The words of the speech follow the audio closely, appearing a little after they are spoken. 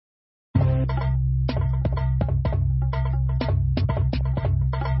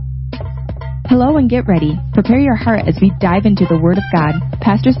Hello and get ready. Prepare your heart as we dive into the Word of God.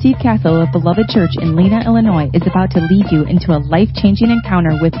 Pastor Steve Castle of Beloved Church in Lena, Illinois is about to lead you into a life-changing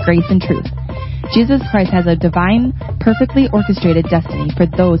encounter with grace and truth. Jesus Christ has a divine, perfectly orchestrated destiny for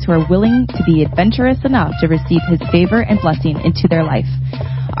those who are willing to be adventurous enough to receive His favor and blessing into their life.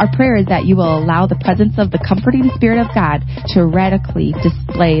 Our prayer is that you will allow the presence of the comforting Spirit of God to radically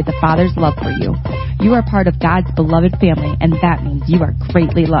display the Father's love for you. You are part of God's beloved family, and that means you are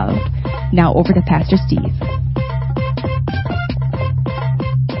greatly loved. Now over to Pastor Steve.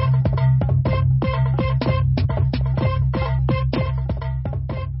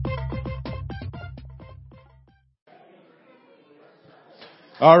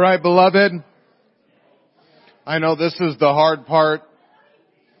 All right, beloved. I know this is the hard part.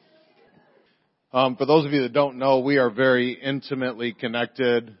 For those of you that don't know, we are very intimately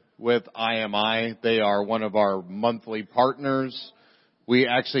connected with IMI. They are one of our monthly partners. We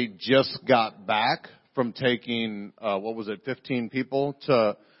actually just got back from taking, 15 people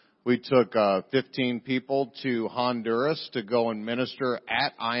we took 15 people to Honduras to go and minister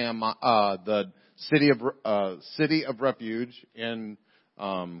at IMI, the City of Refuge in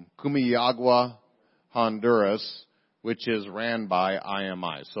Cumayagua, Honduras, which is ran by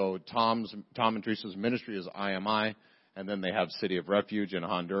IMI. So Tom and Teresa's ministry is IMI, and then they have City of Refuge in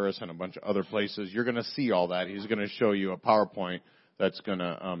Honduras and a bunch of other places. You're going to see all that. He's going to show you a PowerPoint that's going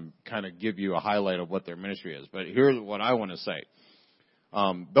to kind of give you a highlight of what their ministry is. But here's what I want to say.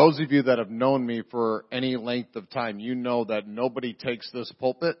 Those of you that have known me for any length of time, you know that nobody takes this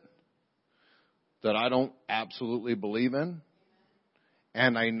pulpit that I don't absolutely believe in,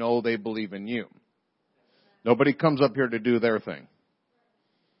 and I know they believe in you. Nobody comes up here to do their thing.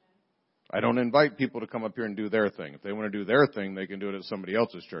 I don't invite people to come up here and do their thing. If they want to do their thing, they can do it at somebody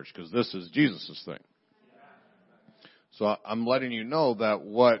else's church, because this is Jesus' thing. So I'm letting you know that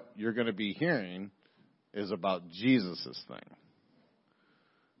what you're going to be hearing is about Jesus' thing.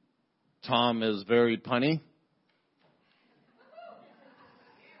 Tom is very punny.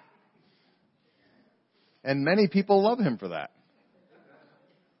 And many people love him for that.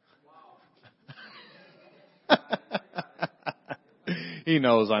 He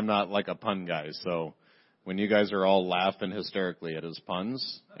knows I'm not like a pun guy, so when you guys are all laughing hysterically at his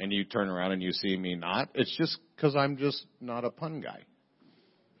puns and you turn around and you see me not, it's just because I'm just not a pun guy.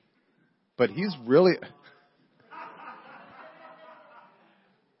 But he's really...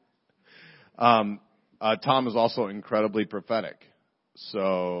 Tom is also incredibly prophetic.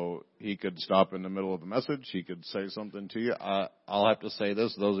 So he could stop in the middle of a message. He could say something to you. I'll have to say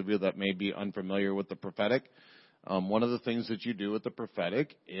this, those of you that may be unfamiliar with the prophetic, one of the things that you do with the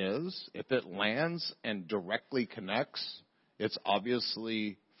prophetic is if it lands and directly connects, it's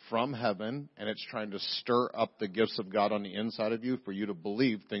obviously from heaven, and it's trying to stir up the gifts of God on the inside of you for you to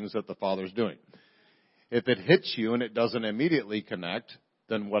believe things that the Father's doing. If it hits you and it doesn't immediately connect,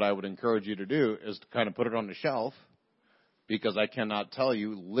 then what I would encourage you to do is to kind of put it on the shelf, because I cannot tell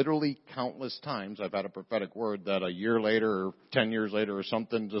you literally countless times I've had a prophetic word that a year later or 10 years later or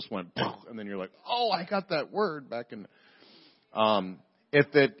something just went, and then you're like, oh, I got that word back in.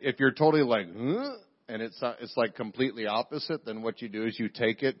 If you're totally like, huh? And it's like completely opposite, then what you do is you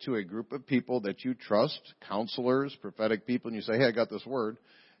take it to a group of people that you trust, counselors, prophetic people, and you say, hey, I got this word.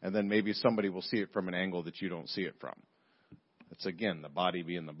 And then maybe somebody will see it from an angle that you don't see it from. It's, again, the body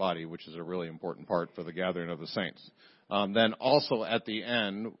being the body, which is a really important part for the gathering of the saints. Then also at the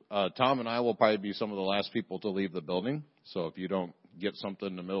end, Tom and I will probably be some of the last people to leave the building. So if you don't get something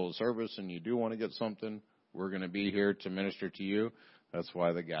in the middle of the service and you do want to get something, we're going to be here to minister to you. That's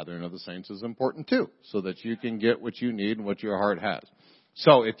why the gathering of the saints is important too, so that you can get what you need and what your heart has.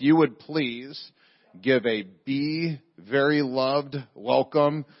 So if you would please give a Be Very Loved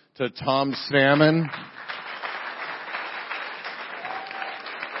welcome to Tom Stamman.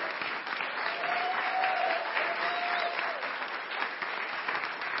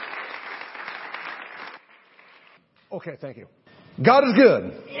 Okay, thank you. God is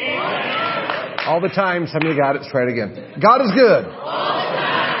good. All the time. Some of you got it. Let's try it again. God is good. All the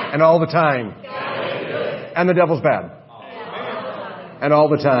time. And all the time. And the devil's bad. And all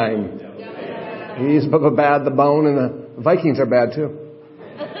the time. He's bad, the bone, and the Vikings are bad too.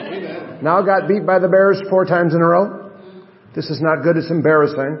 Now got beat by the Bears 4 times in a row. This is not good. It's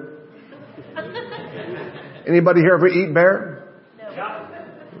embarrassing. Anybody here ever eat bear? No.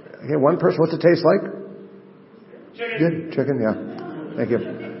 Okay, one person. What's it taste like? Chicken. Good. Chicken, yeah. Thank you.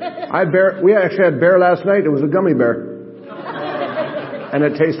 We actually had bear last night. It was a gummy bear. And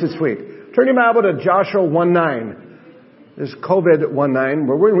it tasted sweet. Turn your Bible to Joshua 1:9. This is COVID 1:9.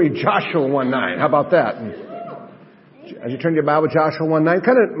 We're going to read Joshua 1:9. How about that? as you turn your Bible, Joshua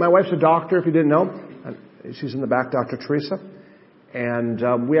 1:9. My wife's a doctor, if you didn't know. She's in the back, Dr. Teresa.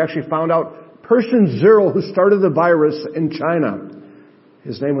 And we actually found out person zero who started the virus in China.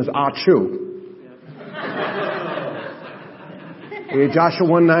 His name was Ah Chu. Joshua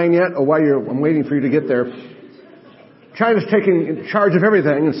 1:9 yet? Oh, I'm waiting for you to get there. China's taking charge of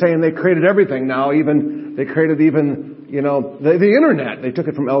everything and saying they created everything now. They created the internet. They took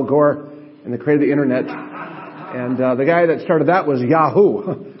it from Al Gore and they created the internet. And the guy that started that was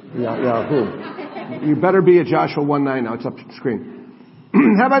Yahoo. Yahoo. You better be at Joshua 1:9 now. It's up to the screen.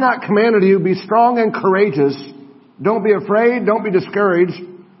 Have I not commanded you, be strong and courageous. Don't be afraid. Don't be discouraged.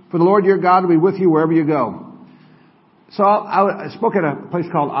 For the Lord your God will be with you wherever you go. So I spoke at a place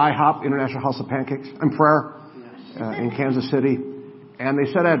called IHOP, International House of Pancakes, and Prayer, in Kansas City. And they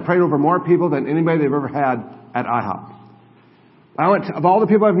said I had prayed over more people than anybody they've ever had at IHOP. Of all the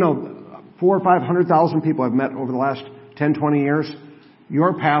people I've known, 400,000 or 500,000 people I've met over the last 10, 20 years,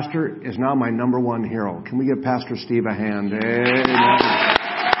 your pastor is now my number one hero. Can we give Pastor Steve a hand? Amen.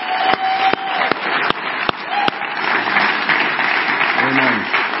 Amen.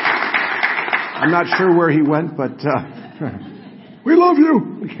 I'm not sure where he went, but we love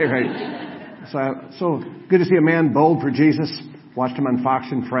you. Okay, right. So good to see a man bold for Jesus. Watched him on Fox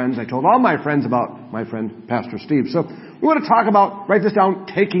and Friends. I told all my friends about my friend Pastor Steve. So we want to talk about, write this down,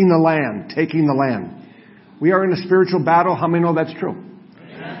 taking the land. Taking the land. We are in a spiritual battle. How many know that's true?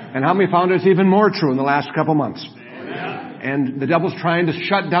 Amen. And how many found it's even more true in the last couple months? Amen. And the devil's trying to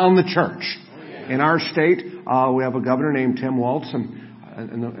shut down the church. In our state, we have a governor named Tim Waltz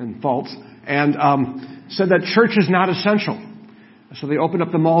and Fultz, and said that church is not essential. So they opened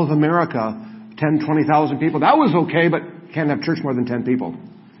up the Mall of America, 10, 20,000 people. That was okay, but you can't have church more than 10 people.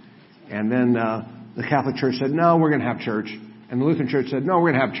 And then the Catholic Church said, no, we're going to have church. And the Lutheran Church said, no,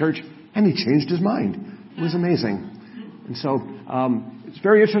 we're going to have church. And he changed his mind. It was amazing. And so it's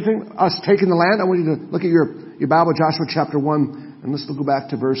very interesting, us taking the land. I want you to look at your Bible, Joshua chapter 1, and let's go back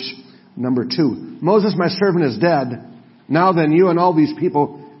to verse number 2. Moses, my servant, is dead. Now then, you and all these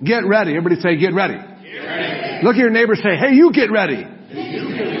people, get ready. Everybody say, get ready. Get ready. Look at your neighbor, say, hey, you get ready.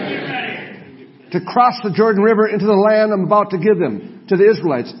 To cross the Jordan River into the land I'm about to give them, to the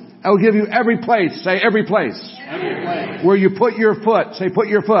Israelites. I will give you every place. Say every place. Every place. Where you put your foot. Say put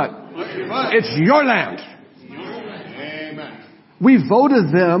your foot. Put your foot. It's your land. It's your land. Amen. We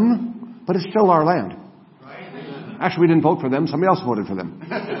voted them, but it's still our land. Right. Actually, we didn't vote for them. Somebody else voted for them.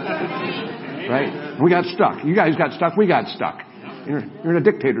 Right? We got stuck. You guys got stuck. We got stuck. You're in a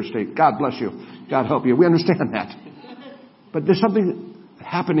dictator state. God bless you. God help you. We understand that. But there's something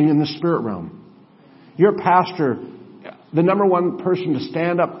happening in the spirit realm. Your pastor, the number one person to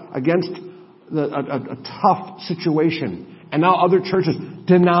stand up against a tough situation. And now other churches,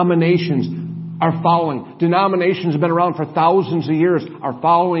 denominations are following. Denominations have been around for thousands of years, are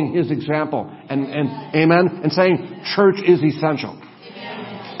following his example. And amen? And saying church is essential.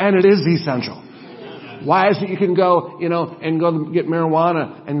 And it is essential. Why is it you can go, and go get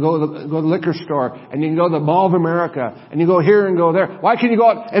marijuana and go to the liquor store and you can go to the Mall of America and you go here and go there? Why can't you go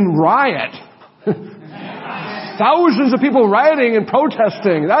out and riot? Thousands of people rioting and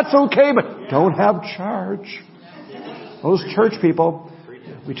protesting. That's okay, but don't have church. Those church people,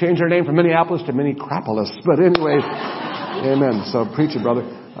 we changed our name from Minneapolis to Minneapolis. But anyway, amen. So preach it, brother.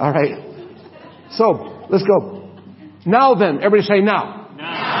 All right. So let's go. Now then, everybody say now.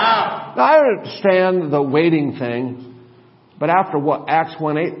 Now I understand the waiting thing, but after what? Acts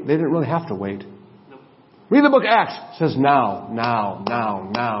 1:8, they didn't really have to wait. Read the book Acts. It says now.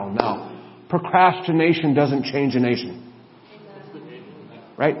 Procrastination doesn't change a nation.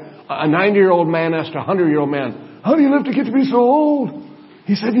 Right? A 90-year-old man asked a 100-year-old man, how do you live to get to be so old?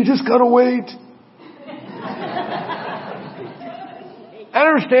 He said, you just gotta wait. I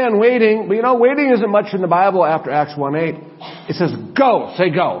understand waiting, but waiting isn't much in the Bible after Acts 1:8. It says go. Say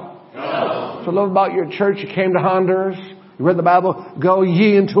go. Go. So I love about your church. You came to Honduras. You read the Bible. Go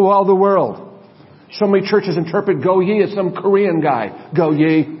ye into all the world. So many churches interpret go ye as some Korean guy. Go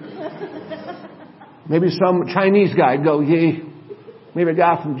ye. Maybe some Chinese guy. Go ye. Maybe a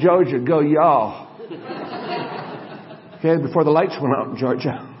guy from Georgia. Go y'all. Okay, before the lights went out in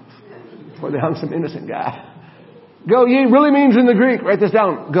Georgia. Before they hung some innocent guy. Go ye really means in the Greek. Write this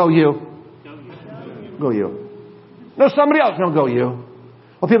down. Go you. Go you. No, somebody else. No, go you.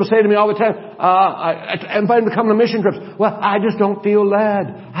 Well, people say to me all the time, I invite them to come to mission trips. Well, I just don't feel led.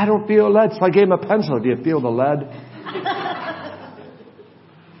 I don't feel led. So I gave them a pencil. Do you feel the lead?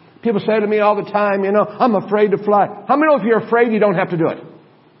 People say to me all the time, I'm afraid to fly. How many know if you're afraid you don't have to do it?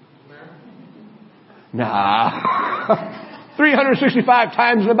 Nah. 365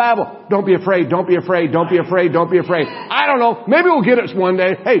 times in the Bible. Don't be afraid, don't be afraid, don't be afraid, don't be afraid. I don't know. Maybe we'll get it one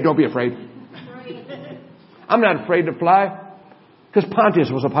day. Hey, don't be afraid. I'm not afraid to fly. Because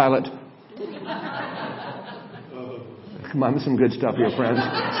Pontius was a pilot. Come on, there's some good stuff here, friends.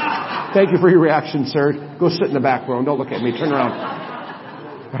 Thank you for your reaction, sir. Go sit in the back row and don't look at me. Turn around.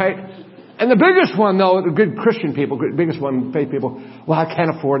 Right? And the biggest one, though, the good Christian people, the biggest one, faith people, well, I can't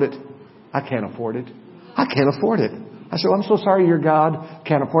afford it. I can't afford it. I can't afford it. I said, well, I'm so sorry your God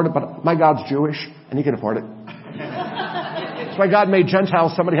can't afford it, but my God's Jewish and he can afford it. That's why God made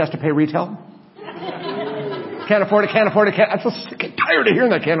Gentiles. Somebody has to pay retail. Can't afford it, can't afford it, can't. I'm so sick and tired of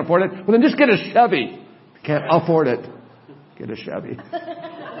hearing that can't afford it. Well, then just get a Chevy. Can't afford it. Get a Chevy.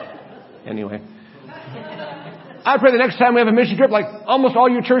 Anyway. I pray the next time we have a mission trip, like almost all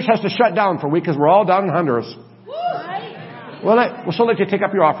your church has to shut down for a week because we're all down in Honduras. We'll still let you take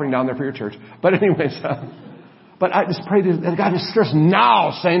up your offering down there for your church. But anyways, but I just pray that God just stress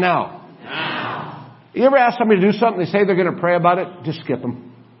now. Say now. Now. You ever ask somebody to do something, they say they're going to pray about it, just skip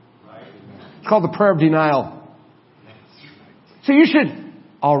them. It's called the prayer of denial. So you should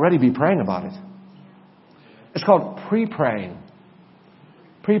already be praying about it. It's called pre-praying.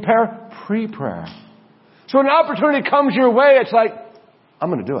 Prepare, pre-prayer. So when an opportunity comes your way, it's like, I'm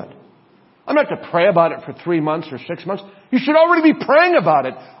going to do it. I'm not to pray about it for 3 months or 6 months. You should already be praying about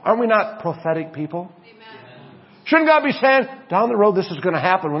it. Aren't we not prophetic people? Amen. Shouldn't God be saying, down the road this is going to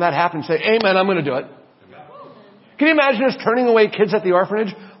happen. When that happens, say, amen, I'm going to do it. Can you imagine us turning away kids at the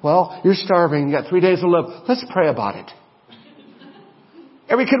orphanage? Well, you're starving. You got 3 days to live. Let's pray about it.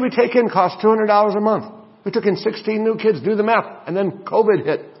 Every kid we take in costs $200 a month. We took in 16 new kids. Do the math. And then COVID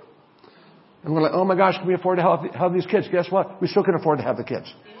hit. And we're like, oh my gosh, can we afford to have these kids? Guess what? We still can afford to have the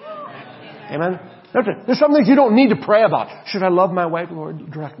kids. Amen? There's some things you don't need to pray about. Should I love my wife?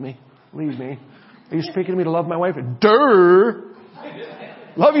 Lord, direct me. Lead me. Are you speaking to me to love my wife? Durr.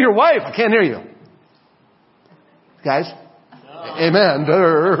 Love your wife. I can't hear you. Guys? Amen.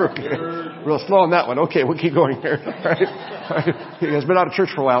 Durr. Okay. Real slow on that one. Okay, we'll keep going here. All right. You guys been out of church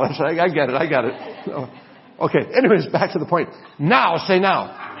for a while. I get it. Okay. Anyways, back to the point. Now, say now.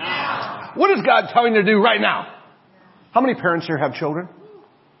 Now. What is God telling you to do right now? How many parents here have children?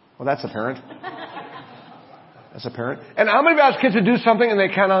 Well, that's a parent. That's a parent. And how many of you ask kids to do something and they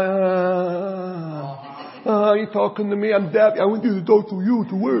kind of, you talking to me? I'm deaf. I want you to talk to you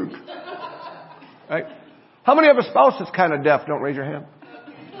to work. Right? How many have a spouse that's kind of deaf? Don't raise your hand.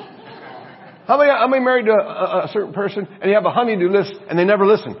 How many married to a certain person and you have a honeydew list and they never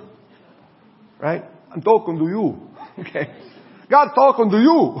listen? Right? I'm talking to you. Okay. God's talking to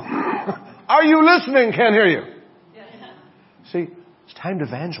you. Are you listening? Can't hear you. See, it's time to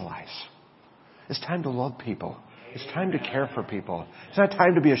evangelize. It's time to love people. It's time to care for people. It's not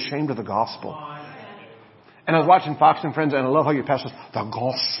time to be ashamed of the gospel. And I was watching Fox and Friends, and I love how your pastor says, the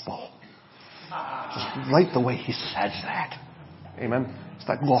gospel. Just like the way he says that. Amen? It's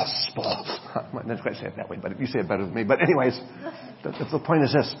like gospel. I didn't quite say it that way, but you say it better than me. But anyways, the point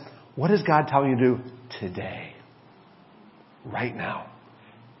is this. What is God telling you to do today? Right now.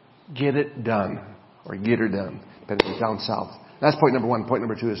 Get it done. Or get her done. Depending down south. That's point number one. Point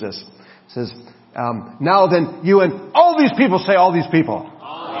number two is this. It says, now then, you and all these people, say all these people.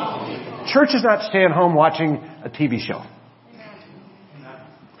 Church is not staying home watching a TV show.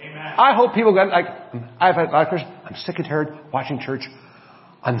 Amen. I hope people got, like, I've had a lot of Christians, I'm sick and tired watching church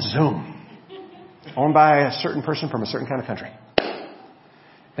on Zoom. Owned by a certain person from a certain kind of country.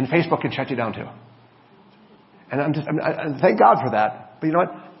 And Facebook can shut you down too. And I thank God for that. But you know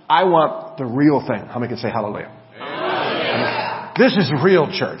what? I want the real thing. How many can say hallelujah? Amen. This is real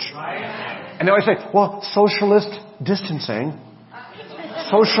church. And they always say, well, socialist distancing.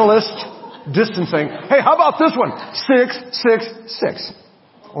 Socialist distancing. Hey, how about this one? 666.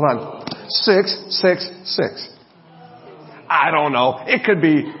 Hold on. 666. I don't know. It could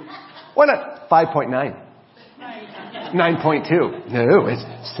be, why not 5.9? 9.2. No, it's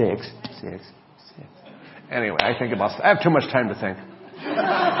 666. Anyway, I think about stuff. I have too much time to think.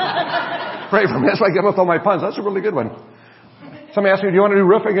 Pray for me. That's why I get with all my puns. That's a really good one. Somebody asked me, do you want to do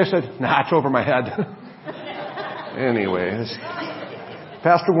roofing? I said, nah, it's over my head. Anyways.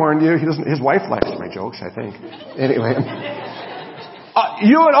 Pastor warned you. His wife likes my jokes, I think. Anyway.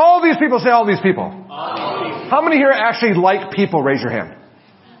 You and all these people, say all these people. How many here actually like people? Raise your hand.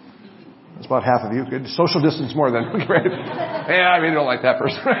 That's about half of you. Good. Social distance more than. Yeah, I mean, you don't like that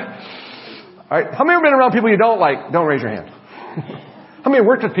person. All right. How many have been around people you don't like? Don't raise your hand. How many have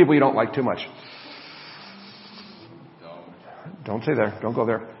worked with people you don't like too much? Don't say there. Don't go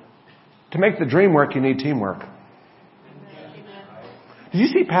there. To make the dream work, you need teamwork. Did you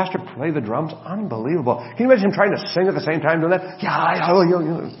see Pastor play the drums? Unbelievable. Can you imagine him trying to sing at the same time doing that?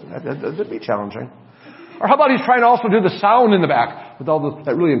 That'd be challenging. Or how about he's trying to also do the sound in the back with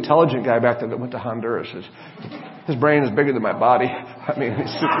that really intelligent guy back there that went to Honduras. His brain is bigger than my body. I mean,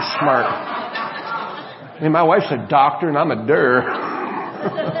 he's super smart. I mean, my wife's a doctor and I'm a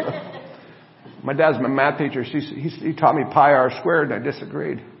My dad's my math teacher. He taught me pi r squared and I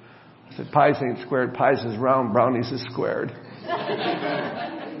disagreed. I said, pies ain't squared, pies is round, brownies is squared.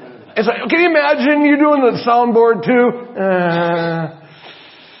 It's like, can you imagine you doing the soundboard too?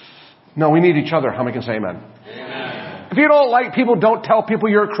 No, we need each other. How many can say amen? Amen? If you don't like people, don't tell people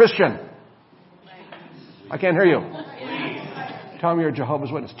you're a Christian. I can't hear you. Tell them you're a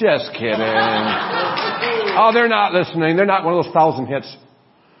Jehovah's Witness. Just kidding. Oh, they're not listening. They're not one of those 1,000 hits.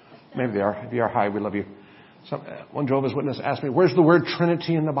 Maybe they are. If you are, hi, we love you. One Jehovah's Witness asked me, where's the word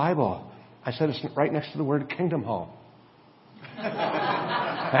Trinity in the Bible? I said, it's right next to the word Kingdom Hall.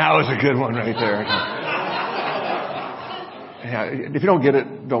 That was a good one right there. Yeah, if you don't get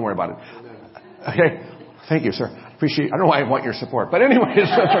it, don't worry about it. Okay. Thank you, sir. Appreciate it. I don't know why I want your support. But anyways.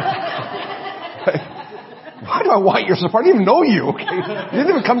 Why do I want your support? I didn't even know you. Okay. You didn't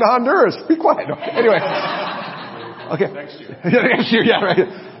even come to Honduras. Be quiet. Anyway. Okay. Next year. Next year. Yeah,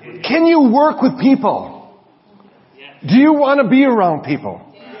 right. Can you work with people? Do you want to be around people?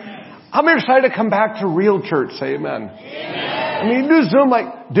 How many are excited to come back to real church? Say amen. I mean, you do Zoom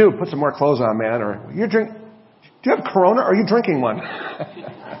like, dude, put some more clothes on, man. Or you drink. Do you have Corona? Or are you drinking one?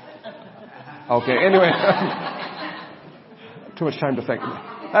 Okay, anyway. Too much time to think.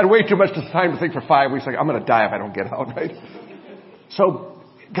 I had way too much time to think for 5 weeks. Like, I'm going to die if I don't get out, right? So,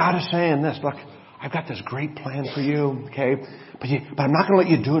 God is saying this. Look, I've got this great plan for you, okay? But I'm not going to let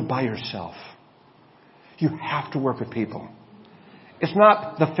you do it by yourself. You have to work with people. It's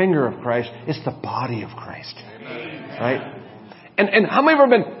not the finger of Christ. It's the body of Christ. Right? And how many have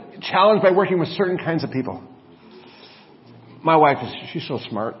ever been challenged by working with certain kinds of people? My wife, she's so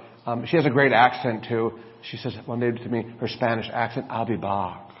smart. She has a great accent too. She says one day to me, her Spanish accent, I'll be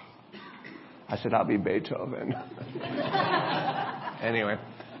Bach. I said, I'll be Beethoven. Anyway.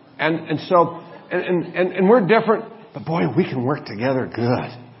 And so we're different, but boy, we can work together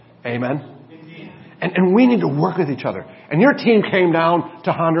good. Amen. And we need to work with each other. And your team came down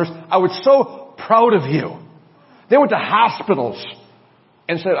to Honduras. I was so proud of you. They went to hospitals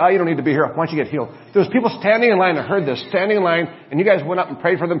and said, you don't need to be here. Why don't you get healed? There was people standing in line. I heard this, standing in line, and you guys went up and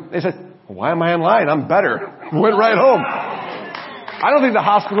prayed for them. They said, why am I in line? I'm better. Went right home. I don't think the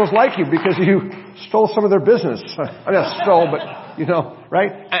hospitals like you because you stole some of their business. I mean, not stole, but, you know,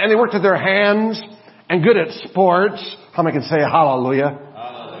 right? And they worked with their hands and good at sports. How many can say hallelujah?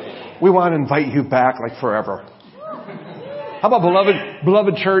 Hallelujah. We want to invite you back like forever. How about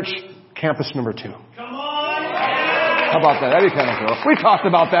beloved church, campus number 2? How about that? That'd be kind of cool. We talked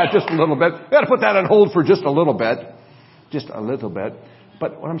about that just a little bit. We got to put that on hold for just a little bit. Just a little bit.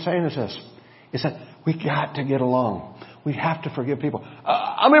 But what I'm saying is this. Is that we got to get along. We have to forgive people.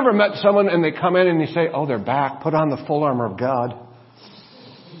 I've never met someone and they come in and they say, oh, they're back. Put on the full armor of God.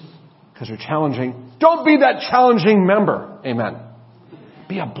 Because they're challenging. Don't be that challenging member. Amen.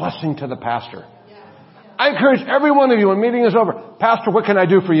 Be a blessing to the pastor. I encourage every one of you when meeting is over. Pastor, what can I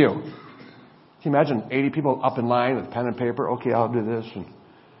do for you? Can you imagine 80 people up in line with pen and paper? Okay, I'll do this. And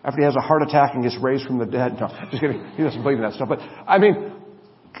after he has a heart attack and gets raised from the dead. No, just kidding. He doesn't believe in that stuff. But I mean,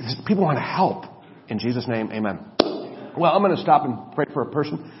 people want to help. In Jesus' name, amen. Well, I'm going to stop and pray for a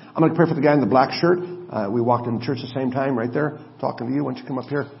person. I'm going to pray for the guy in the black shirt. We walked in church at the same time right there, talking to you. Why don't you come up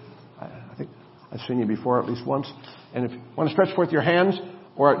here? I think I've seen you before at least once. And if you want to stretch forth your hands,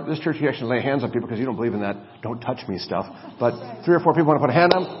 or this church, you actually lay hands on people because you don't believe in that don't touch me stuff. But 3 or 4 people want to put a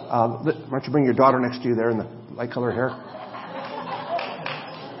hand on. Why don't you bring your daughter next to you there in the light color hair?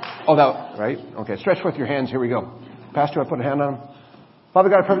 Oh, that, right? Okay, stretch forth your hands. Here we go. Pastor, I put a hand on him. Father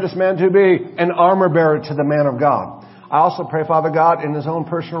God, I pray for this man to be an armor bearer to the man of God. I also pray, Father God, in his own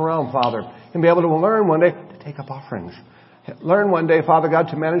personal realm, Father, and be able to learn one day to take up offerings. Learn one day, Father God,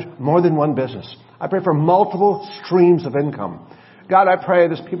 to manage more than one business. I pray for multiple streams of income. God, I pray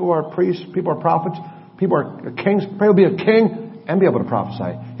that people who are priests, people who are prophets, people who are kings, pray he'll be a king and be able to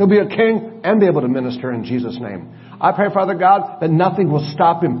prophesy. He'll be a king and be able to minister in Jesus' name. I pray, Father God, that nothing will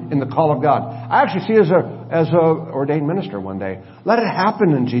stop him in the call of God. I actually see as a ordained minister one day. Let it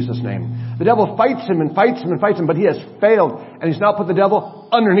happen in Jesus' name. The devil fights him and fights him and fights him, but he has failed, and he's now put the devil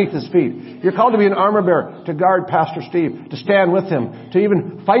underneath his feet. You're called to be an armor bearer, to guard Pastor Steve, to stand with him, to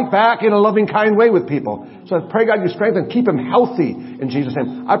even fight back in a loving, kind way with people. So I pray, God, you strengthen, keep him healthy in Jesus'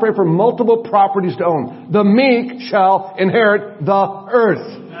 name. I pray for multiple properties to own. The meek shall inherit the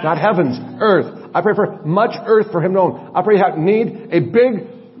earth, not heavens, earth. I pray for much earth for him to own. I pray you need a big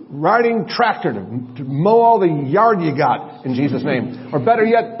riding tractor to mow all the yard you got in Jesus' name. Or better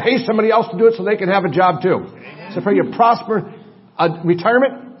yet, pay somebody else to do it so they can have a job too. So I pray you prosper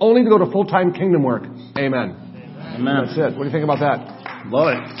retirement only to go to full-time kingdom work. Amen. Amen. That's it. What do you think about that? Love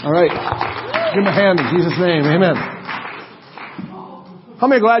it. All right. Give him a hand in Jesus' name. Amen. How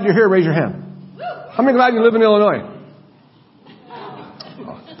many are glad you're here? Raise your hand. How many are glad you live in Illinois?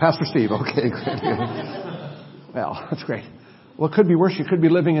 Oh, Pastor Steve. Okay, great. Well, that's great. Well, it could be worse. You could be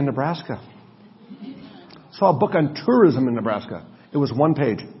living in Nebraska. Saw a book on tourism in Nebraska. It was one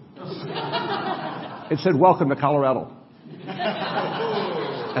page. It said, "Welcome to Colorado."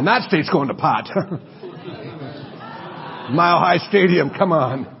 And that state's going to pot. Mile High Stadium, come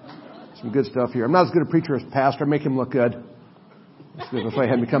on. Some good stuff here. I'm not as good a preacher as pastor. Make him look good. If I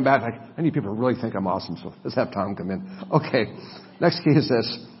had me come back, I need people to really think I'm awesome, so let's have Tom come in. Okay. Next key is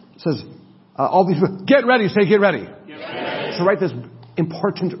this. It says, all these people, get ready. Say, get ready. Get ready. So write this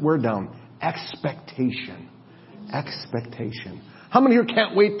important word down. Expectation. Expectation. How many here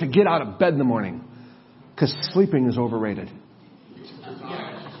can't wait to get out of bed in the morning? Because sleeping is overrated.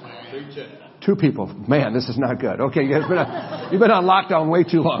 2 people. Man, this is not good. Okay, you've been on lockdown way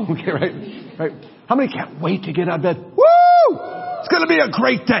too long. Okay, right? How many can't wait to get out of bed? Woo! It's going to be a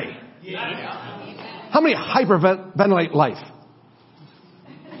great day. Yeah. How many hyperventilate life?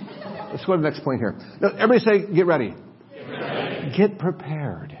 Let's go to the next point here. Now, everybody say, get ready. Get ready. Get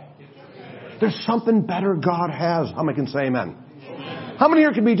prepared. There's something better God has. How many can say amen? How many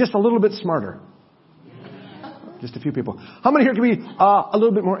here can be just a little bit smarter? Just a few people. How many here can be a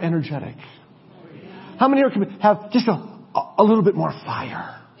little bit more energetic? How many here can have just a little bit more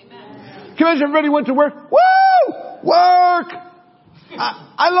fire? Can you imagine everybody went to work? Woo! Work!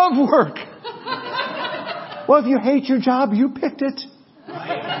 I love work. Well, if you hate your job, you picked it.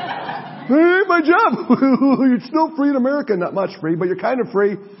 I hate my job. It's still free in America. Not much free, but you're kind of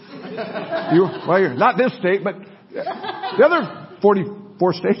free. You're not this state, but the other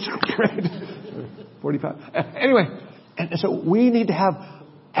 44 states. Great. 45. Anyway, and so we need to have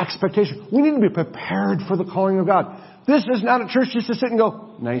expectation. We need to be prepared for the calling of God. This is not a church just to sit and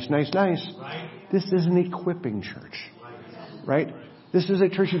go, nice, nice, nice. Right. This is an equipping church. Right? This is a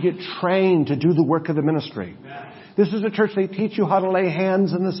church you get trained to do the work of the ministry. This is a church they teach you how to lay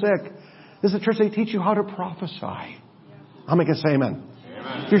hands on the sick. This is a church they teach you how to prophesy. How many can say amen?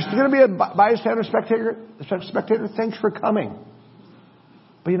 If you're going to be a bystander, spectator, thanks for coming.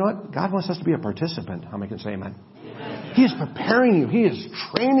 But you know what? God wants us to be a participant. How many can say amen? He is preparing you. He is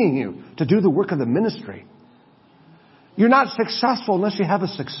training you to do the work of the ministry. You're not successful unless you have a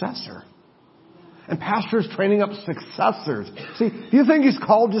successor. And pastors training up successors. See, do you think he's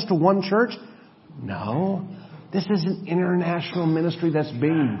called just to one church? No. This is an international ministry that's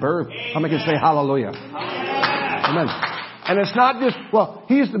being birthed. How many can say hallelujah? Amen. And it's not just, well,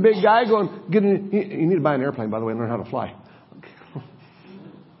 he's the big guy going, you need to buy an airplane, by the way, and learn how to fly. Okay.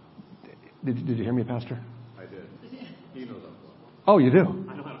 Did you hear me, Pastor? I did. He knows how to fly. Oh, you do? I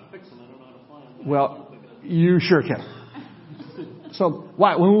know how to fix them. I don't know how to fly them. Well, you sure can. So,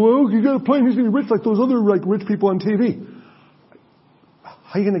 why? Well, you got a plane, he's going to be rich like those other rich people on TV.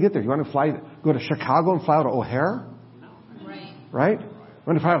 How are you going to get there? You want to go to Chicago and fly out of O'Hare? No. Right? You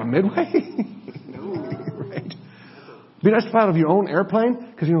want to fly out of Midway? No. Right. Be nice to fly out of your own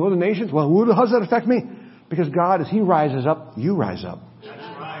airplane because you know the nations. Well, how does that affect me? Because God, as He rises up, you rise up. That's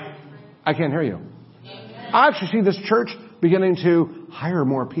right. I can't hear you. I actually see this church beginning to hire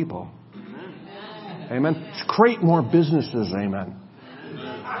more people. Amen. To create more businesses. Amen.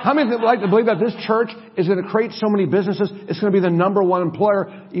 How many would like to believe that this church is going to create so many businesses? It's going to be the number one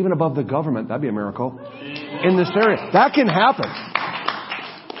employer, even above the government. That'd be a miracle in this area. That can happen.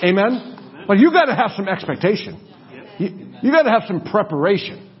 Amen. But you got to have some expectation. You got to have some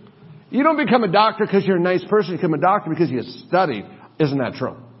preparation. You don't become a doctor because you're a nice person. You become a doctor because you studied. Isn't that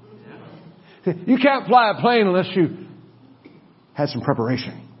true? You can't fly a plane unless you had some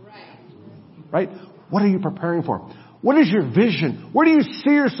preparation. Right? What are you preparing for? What is your vision? Where do you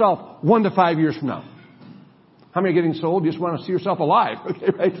see yourself 1 to 5 years from now? How many are getting sold? You just want to see yourself alive.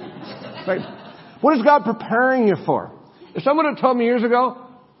 Okay, right? Right? What is God preparing you for? If someone had told me years ago,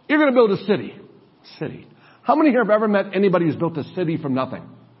 you're going to build a city. City. How many here have ever met anybody who's built a city from nothing?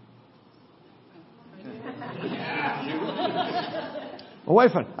 My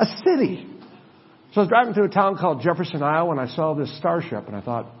wife went, a city. So I was driving through a town called Jefferson, Iowa, and I saw this starship, and I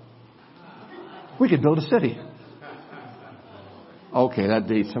thought, we could build a city. Okay, that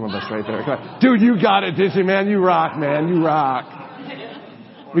dates some of us right there. Dude, you got it, Disney, man. You rock, man. You rock.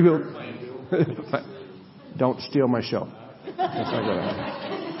 We built. Don't steal my show. That's not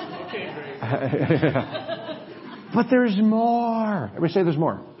good. But there's more. Everybody say there's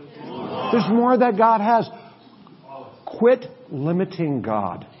more. There's more that God has. Quit limiting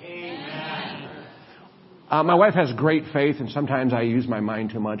God. My wife has great faith, and sometimes I use my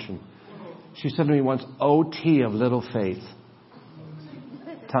mind too much. And she said to me once, OT of little faith.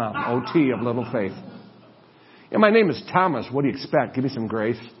 Tom, OT of little faith. Yeah, my name is Thomas. What do you expect? Give me some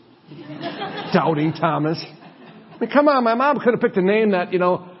grace. Doubting Thomas. I mean, come on, my mom could have picked a name that,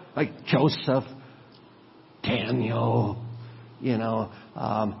 like Joseph, Daniel,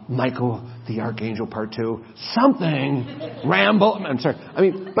 Michael the Archangel Part 2, something, Rambo. I'm sorry. I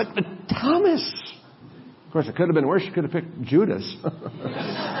mean, but Thomas. Of course, it could have been worse. She could have picked Judas.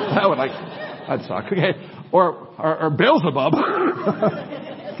 That'd suck. Okay, or Beelzebub.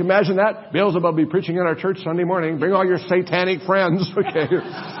 Can you imagine that? Beelzebub be preaching in our church Sunday morning. Bring all your satanic friends. Okay.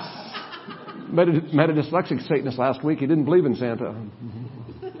 Met a dyslexic Satanist last week. He didn't believe in Santa.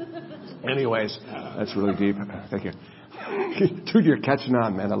 Anyways, that's really deep. Thank you. Dude, you're catching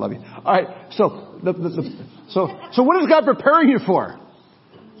on, man. I love you. All right. So what is God preparing you for?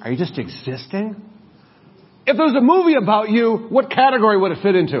 Are you just existing? If there was a movie about you, what category would it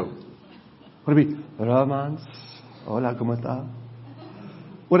fit into? Would it be romance? Hola, ¿cómo está?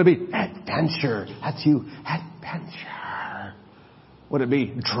 Would it be adventure? That's you. Adventure. Would it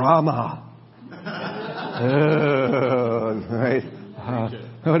be drama? Right.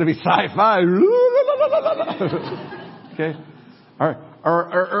 Would it be sci-fi? Okay.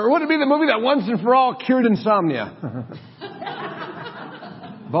 Or would it be the movie that once and for all cured insomnia?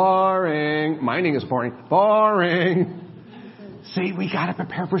 Boring. Mining is boring. Boring. See, we got to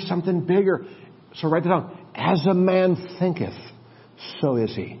prepare for something bigger. So write that down. As a man thinketh, so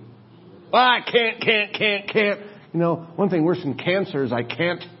is he. Well, I can't. One thing worse than cancer is I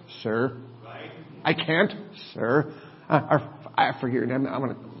can't, sir. I can't, sir. I forget your name. I'm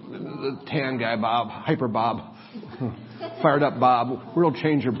going to... The tan guy, Bob. Hyper Bob. Fired up Bob. World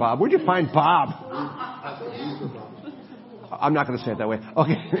changer Bob. Where'd you find Bob? I'm not going to say it that way.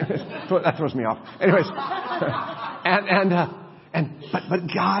 Okay. That throws me off. Anyways. But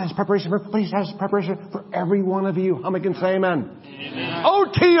God has preparation but He has preparation for every one of you. How many can say amen? Amen.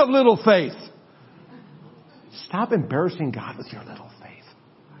 OT of little faith. Stop embarrassing God with your little faith.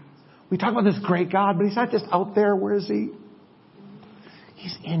 We talk about this great God, but He's not just out there. Where is He?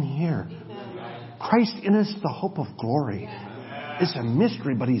 He's in here. Christ in us, the hope of glory. It's a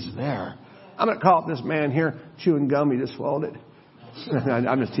mystery, but He's there. I'm going to call up this man here, chewing gum. He just swallowed it.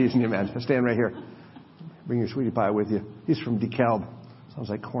 I'm just teasing you, man. Stand right here. Bring your sweetie pie with you. He's from DeKalb. Sounds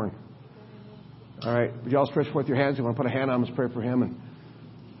like corn. All right. Would you all stretch forth your hands? You want to put a hand on him? Let's pray for him. And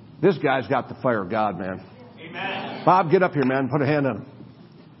this guy's got the fire of God, man. Amen. Bob, get up here, man. Put a hand on him.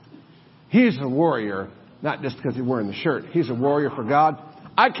 He's a warrior, not just because he's wearing the shirt. He's a warrior for God.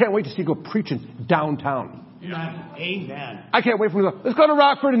 I can't wait to see you go preaching downtown. Amen. I can't wait for him to go, let's go to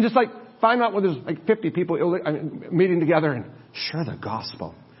Rockford and just find out where there's 50 people meeting together and share the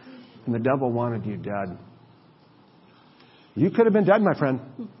gospel. And the devil wanted you dead. You could have been dead, my friend.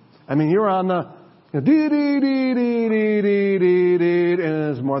 I mean, you were on the and it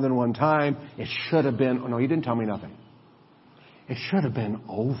was more than one time. It should have been. Oh, no, he didn't tell me nothing. It should have been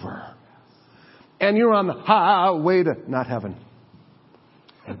over. And you're on the highway to not heaven.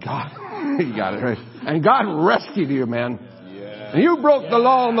 And God, you got it right. And God rescued you, man. Yeah. And you broke the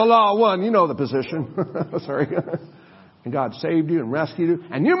law and the law won. You know the position. Sorry. And God saved you and rescued you.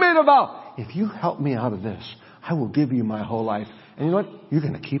 And you made a vow. If you help me out of this, I will give you my whole life. And you know what? You're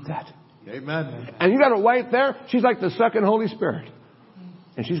going to keep that. Amen. And you got a wife there. She's like the second Holy Spirit.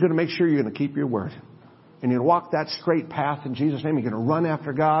 And she's going to make sure you're going to keep your word. And you're going to walk that straight path in Jesus' name. You're going to run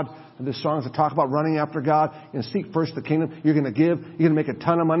after God. And there's songs that talk about running after God. You're going to seek first the kingdom. You're going to give. You're going to make a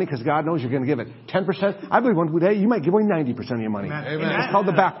ton of money because God knows you're going to give it 10%. I believe one day you might give away 90% of your money. Amen. It's called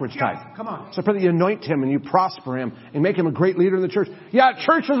the backwards tithe. Come on. So pray that you anoint him and you prosper him and make him a great leader in the church. Yeah,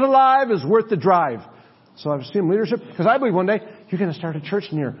 church is alive is worth the drive. So I've seen leadership because I believe one day you're going to start a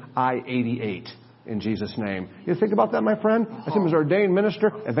church near I-88 in Jesus' name. You think about that, my friend? I see him as ordained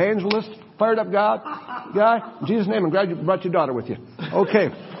minister, evangelist, fired up God, guy. In Jesus' name, I'm glad you brought your daughter with you. Okay.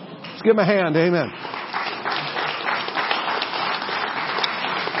 Let's give him a hand. Amen.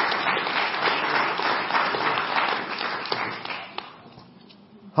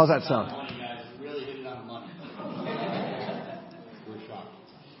 How's that sound? Really hit it on the money. We're shocked.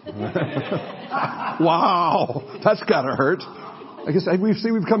 Wow. That's got to hurt. I guess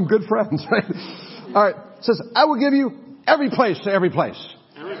we've become good friends, right? All right. It says, I will give you every place to every place.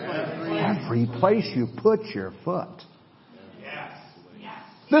 Every place you put your foot. Yes.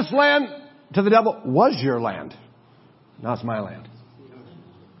 This land to the devil was your land. Now it's my land.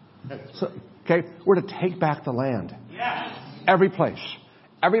 So, okay, we're to take back the land. Yes. Every place.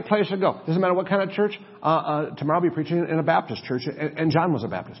 Every place I go. Doesn't matter what kind of church. Tomorrow I'll be preaching in a Baptist church, and John was a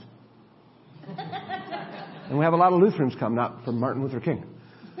Baptist. And we have a lot of Lutherans come, not from Martin Luther King.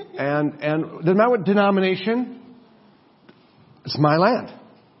 And doesn't matter what denomination, it's my land.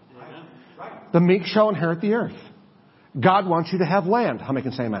 The meek shall inherit the earth. God wants you to have land. How many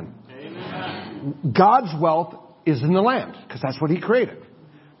can say amen? Amen. God's wealth is in the land, because that's what He created.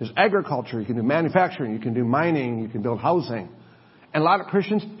 There's agriculture, you can do manufacturing, you can do mining, you can build housing. And a lot of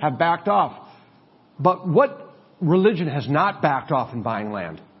Christians have backed off. But what religion has not backed off in buying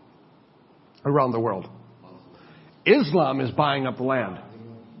land around the world? Islam is buying up the land.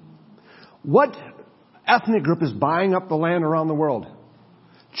 What ethnic group is buying up the land around the world?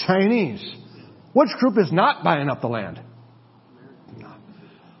 Chinese. Which group is not buying up the land?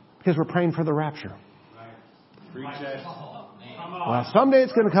 Because we're praying for the rapture. Well, someday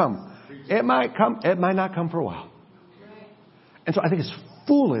it's going to come. It might come. It might not come for a while. And so I think it's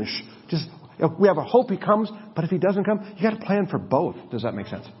foolish. Just we have a hope He comes, but if He doesn't come, you got to plan for both. Does that make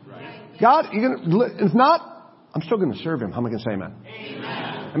sense? God, if not, I'm still going to serve Him. How am I going to say amen?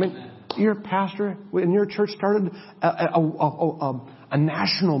 Amen. I mean, your pastor in your church started a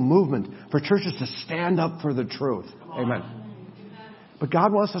national movement for churches to stand up for the truth. Amen. But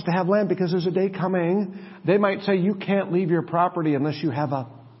God wants us to have land because there's a day coming. They might say you can't leave your property unless you have a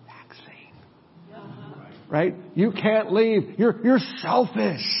vaccine. Right? You can't leave. You're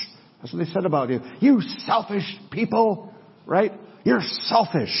selfish. That's what they said about you. You selfish people. Right? You're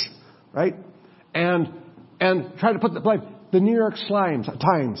selfish. Right? And try to put the blame. The New York Times,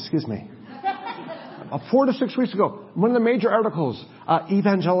 4 to 6 weeks ago, one of the major articles,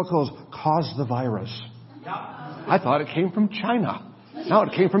 evangelicals caused the virus. I thought it came from China. No,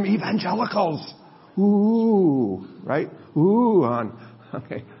 it came from evangelicals. Ooh, right? Ooh,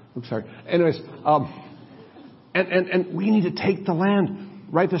 okay. Oops, sorry. Anyways, and we need to take the land.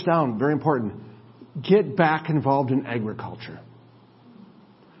 Write this down. Very important. Get back involved in agriculture.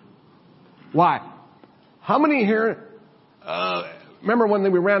 Why? How many here remember when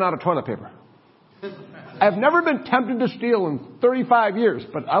we ran out of toilet paper? I've never been tempted to steal in 35 years,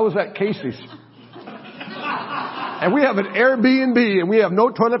 but I was at Casey's. And we have an Airbnb, and we have no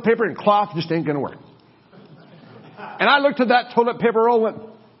toilet paper, and cloth just ain't going to work. And I looked at that toilet paper roll and went,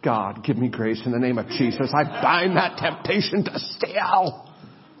 God, give me grace in the name of Jesus. I bind that temptation to steal.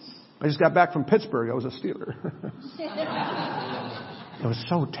 I just got back from Pittsburgh. I was a stealer. It was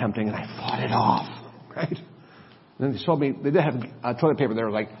so tempting, and I fought it off. Right? And then they sold me, they did have toilet paper. They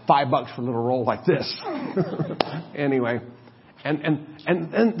were like $5 for a little roll like this. Anyway. And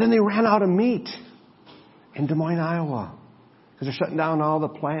then they ran out of meat in Des Moines, Iowa. Because they're shutting down all the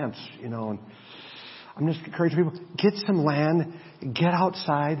plants, And I'm just encouraging people, get some land, get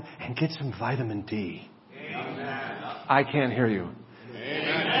outside, and get some vitamin D. Amen. I can't hear you.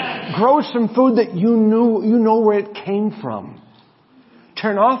 Amen. Grow some food that you know where it came from.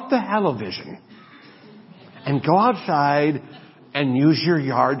 Turn off the television and go outside and use your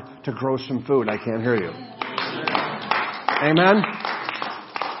yard to grow some food. I can't hear you. Amen?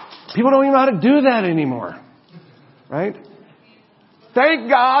 People don't even know how to do that anymore. Right? Thank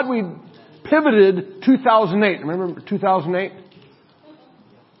God we pivoted 2008. Remember 2008?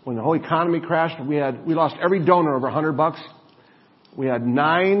 When the whole economy crashed, we lost every donor over $100. We had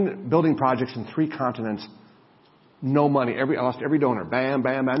 9 building projects in 3 continents. No money. I lost every donor. Bam,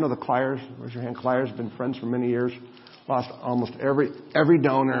 bam. I know the Clyers. Raise your hand. Clyers have been friends for many years. Lost almost every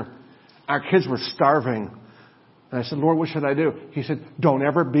donor. Our kids were starving. And I said, Lord, what should I do? He said, don't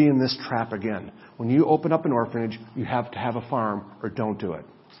ever be in this trap again. When you open up an orphanage, you have to have a farm or don't do it.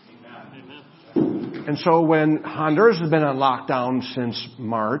 Amen. And so when Honduras has been on lockdown since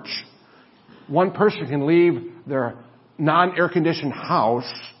March, one person can leave their non-air-conditioned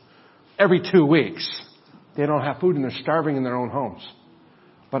house every 2 weeks. They don't have food and they're starving in their own homes.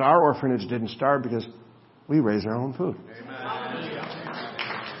 But our orphanage didn't starve because we raise our own food.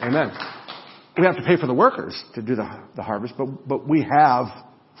 Amen. Amen. We have to pay for the workers to do the harvest, but we have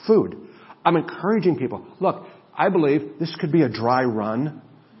food. I'm encouraging people. Look, I believe this could be a dry run,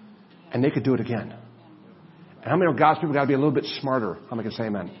 and they could do it again. And how many of God's people got to be a little bit smarter? How many can say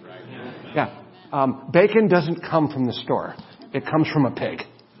amen? Yeah. Bacon doesn't come from the store. It comes from a pig.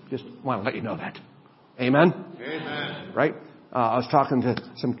 Just want to let you know that. Amen? Amen. Right? I was talking to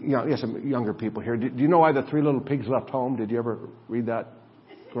some younger people here. Do you know why the 3 little pigs left home? Did you ever read that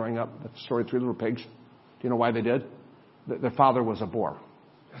growing up? The story, 3 little pigs. Do you know why they did? Their father was a boar.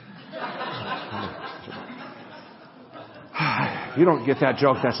 You don't get that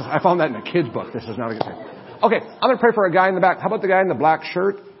joke. I found that in a kid's book. This is not a good thing. Okay, I'm going to pray for a guy in the back. How about the guy in the black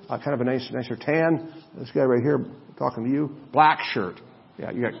shirt? kind of a nicer tan. This guy right here talking to you. Black shirt.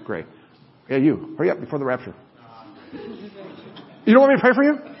 Yeah, you got gray. Yeah, you. Hurry up before the rapture. You don't want me to pray for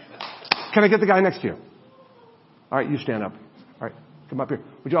you? Can I get the guy next to you? All right, you stand up. All right, come up here.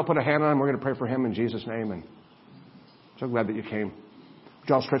 Would you all put a hand on him? We're going to pray for him in Jesus' name. And so glad that you came. Would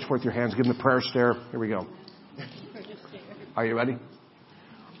you all stretch forth your hands? Give him the prayer stare. Here we go. Are you ready?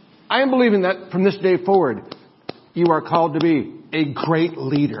 I am believing that from this day forward, you are called to be a great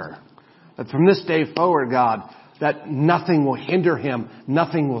leader. That from this day forward, God, that nothing will hinder him.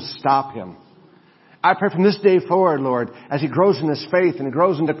 Nothing will stop him. I pray from this day forward, Lord, as he grows in his faith and he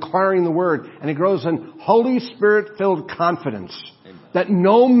grows in declaring the word and he grows in Holy Spirit-filled confidence, amen, that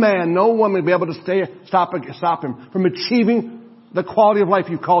no man, no woman will be able to stop him from achieving the quality of life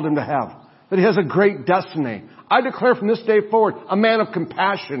you've called him to have. That he has a great destiny. I declare from this day forward a man of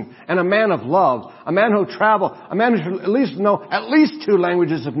compassion and a man of love, a man who will travel, a man who should at least know at least 2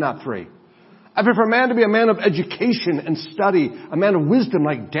 languages, if not 3. I pray for a man to be a man of education and study, a man of wisdom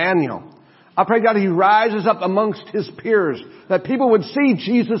like Daniel. I pray, God, he rises up amongst his peers, that people would see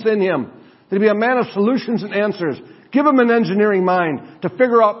Jesus in him, that he'd be a man of solutions and answers. Give him an engineering mind to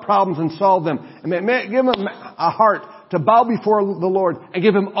figure out problems and solve them. And give him a heart to bow before the Lord and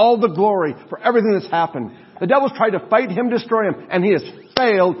give him all the glory for everything that's happened. The devil's tried to fight him, destroy him, and he has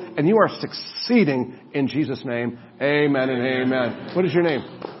failed, and you are succeeding in Jesus' name. Amen and amen. What is your name?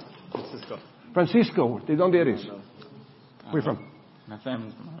 Francisco. ¿De dónde eres? Where are you from? My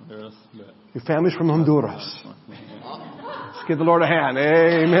family's from Honduras. Your family's from Honduras. Let's give the Lord a hand.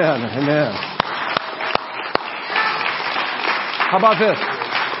 Amen. Amen. How about this?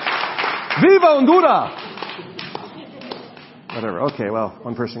 Viva Honduras! Whatever. Okay, well,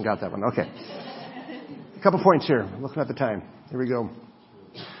 one person got that one. Okay. A couple points here. I'm looking at the time. Here we go.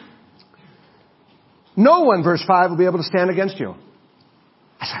 No one, verse 5, will be able to stand against you.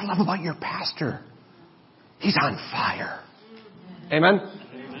 That's what I love about your pastor. He's on fire. Amen?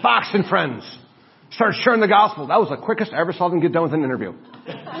 Fox and Friends. Start sharing the gospel. That was the quickest I ever saw them get done with an interview.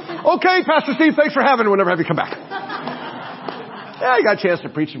 Okay, Pastor Steve, thanks for having it. We'll never have you come back. Yeah, you got a chance to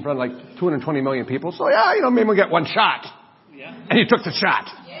preach in front of like 220 million people. So yeah, maybe we'll get one shot. Yeah. And he took the shot.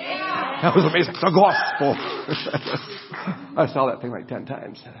 Yeah. That was amazing. The gospel. I saw that thing like 10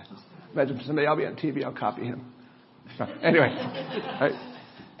 times. Imagine someday I'll be on TV, I'll copy him. Anyway. Right.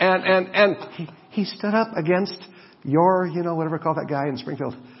 And he stood up against your, whatever call that guy in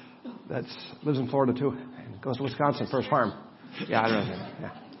Springfield that lives in Florida too and goes to Wisconsin for his farm. Yeah, I don't know his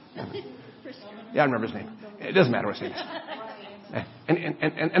name. Yeah, I remember his name. It doesn't matter what his name is.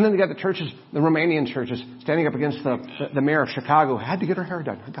 And then they got the churches, the Romanian churches, standing up against the mayor of Chicago. Had to get her hair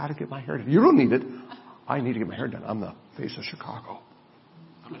done. I got to get my hair done. You don't need it. I need to get my hair done. I'm the face of Chicago.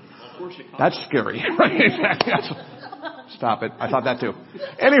 That's scary. Right? Exactly. Stop it. I thought that too.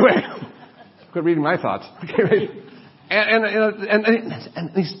 Anyway, quit reading my thoughts. Okay,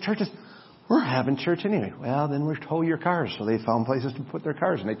 and these churches, we're having church anyway. Well, then we're tow your cars. So they found places to put their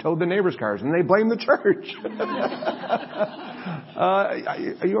cars, and they towed the neighbors' cars, and they blame the church.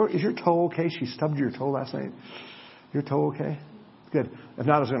 Is your toe okay? She stubbed your toe last night. Your toe okay? Good. If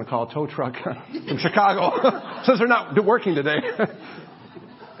not, I was going to call a tow truck from Chicago since they're not working today.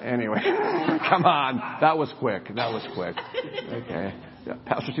 Anyway, come on. That was quick. Okay. Yeah,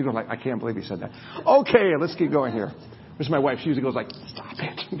 Pastor Steve was like, I can't believe he said that. Okay, let's keep going here. This is my wife. She usually goes like, stop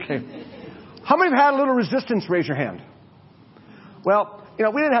it. Okay. How many have had a little resistance? Raise your hand. Well, we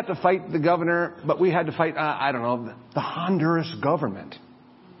didn't have to fight the governor, but we had to fight, the Honduras government.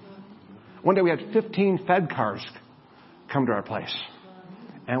 One day we had 15 Fed cars come to our place.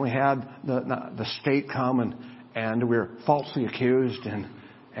 And we had the state come and we were falsely accused. And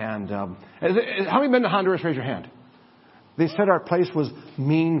how many been to Honduras? Raise your hand. They said our place was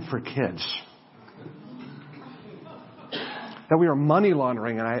mean for kids. That we were money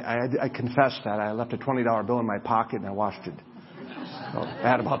laundering, and I confessed that. I left a $20 bill in my pocket and I washed it. So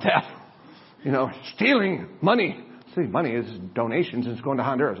bad about that. Stealing money. See, money is donations and it's going to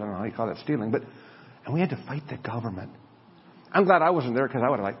Honduras. I don't know how you call that stealing, and we had to fight the government. I'm glad I wasn't there because I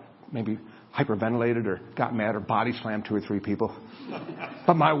would have maybe hyperventilated or got mad or body slammed 2 or 3 people.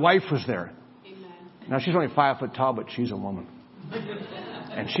 But my wife was there. Amen. Now she's only 5 foot tall, but she's a woman.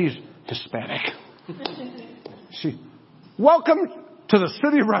 And she's Hispanic. Welcome to the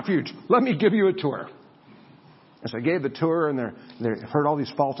City of Refuge. Let me give you a tour. And so I gave the tour, and they heard all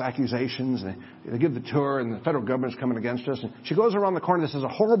these false accusations. And they give the tour, and the federal government's coming against us. And she goes around the corner. This is a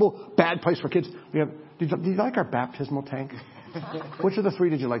horrible, bad place for kids. Did you like our baptismal tank? Which of the 3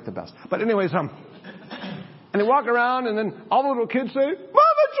 did you like the best? But anyways, and they walk around, and then all the little kids say,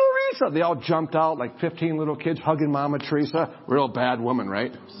 Mama Teresa. They all jumped out like 15 little kids hugging Mama Teresa. Real bad woman,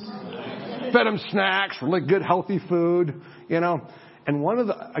 right? Fed them snacks, really good, healthy food, And one of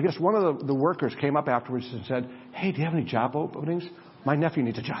the workers came up afterwards and said, "Hey, do you have any job openings? My nephew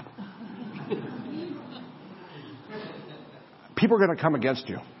needs a job." People are going to come against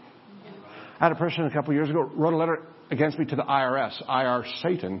you. I had a person a couple of years ago wrote a letter against me to the IRS, IR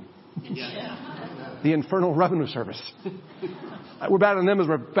Satan, the Infernal Revenue Service. We're battling them as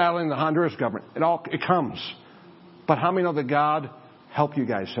we're battling the Honduras government. It comes. But how many know that God help you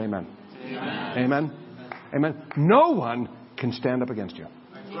guys? Say amen. Amen. Amen. Amen. No one can stand up against you.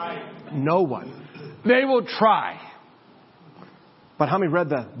 That's right. No one. They will try. But how many read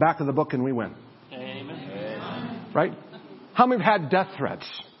the back of the book and we win? Amen. Right? How many have had death threats?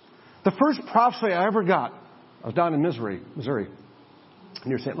 The first prophecy I ever got, I was down in Missouri,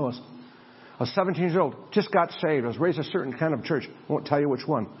 near St. Louis. I was 17 years old, just got saved. I was raised in a certain kind of church. I won't tell you which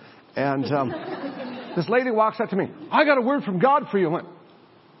one. And this lady walks up to me. "I got a word from God for you." I went,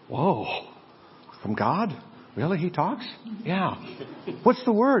 "Whoa, from God? Really? He talks?" "Yeah." "What's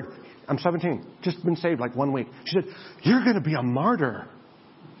the word?" "I'm 17, just been saved like 1 week." She said, "You're going to be a martyr."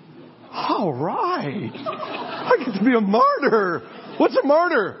 All right. I get to be a martyr. What's a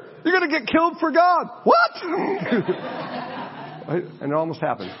martyr? You're going to get killed for God. What? And it almost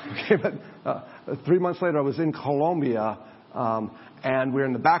happened. But 3 months later, I was in Colombia, and we were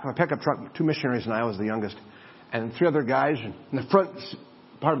in the back of a pickup truck, 2 missionaries, and I was the youngest, and 3 other guys. And in the front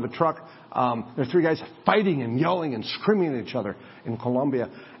part of the truck, there were 3 guys fighting and yelling and screaming at each other in Colombia.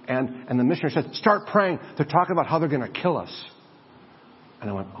 And the missionary said, "Start praying. They're talking about how they're going to kill us." And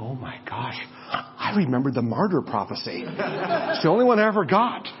I went, "Oh my gosh, I remembered the martyr prophecy. It's the only one I ever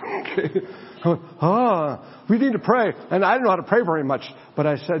got." I went, we need to pray. And I didn't know how to pray very much, but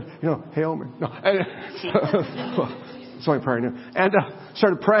I said, "Hail Mary." No. It's the only prayer I knew. And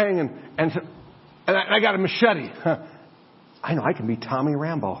started praying, and I got a machete. I know I can be Tommy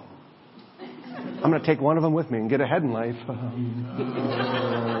Rambo. I'm going to take one of them with me and get ahead in life.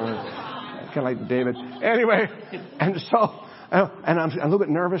 Kind of like David. Anyway, and so... and I'm a little bit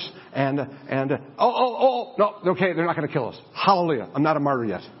nervous, no, okay, they're not going to kill us. Hallelujah. I'm not a martyr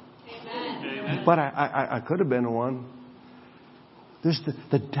yet. Amen. But I could have been one.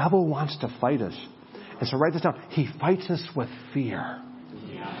 The devil wants to fight us. And so write this down. He fights us with fear.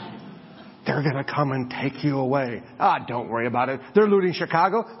 Yeah. They're going to come and take you away. Don't worry about it. They're looting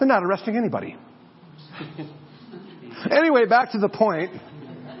Chicago. They're not arresting anybody. Anyway, back to the point.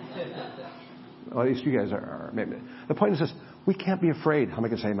 Well, at least you guys are. Maybe. The point is this. We can't be afraid. How many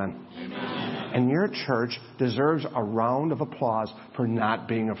can say amen? Amen? And your church deserves a round of applause for not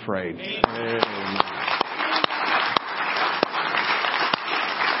being afraid. Amen.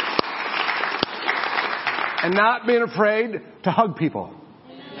 And not being afraid to hug people.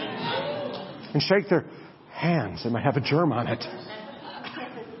 And shake their hands. They might have a germ on it.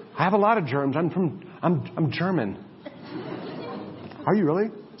 I have a lot of germs. I'm German. Are you really?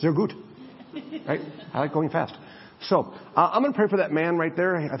 Sehr gut. Right? I like going fast. So, I'm going to pray for that man right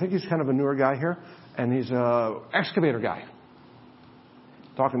there. I think he's kind of a newer guy here. And he's an excavator guy.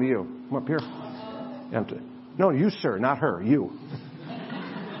 Talking to you. Come up here. No, you, sir, not her. You.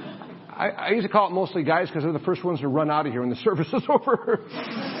 I used to call it mostly guys because they're the first ones to run out of here when the service is over.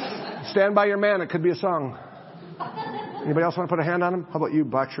 Stand by your man. It could be a song. Anybody else want to put a hand on him? How about you,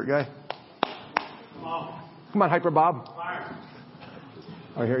 black shirt guy? Come on, Hyper Bob.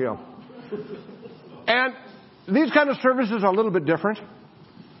 Oh, here you go. And these kind of services are a little bit different,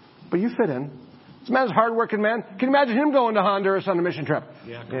 but you fit in. This man's a hard-working man. Can you imagine him going to Honduras on a mission trip?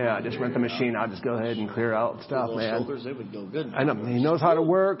 Yeah, I just rent the machine. I'll just go ahead and clear out stuff, man. They would go good. I know. He knows how to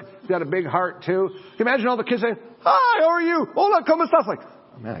work. He's got a big heart, too. Can you imagine all the kids saying, "Hi, how are you? Hola, ¿cómo estás?" Like,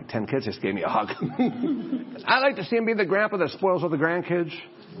 oh, man, like 10 kids just gave me a hug. I like to see him be the grandpa that spoils all the grandkids,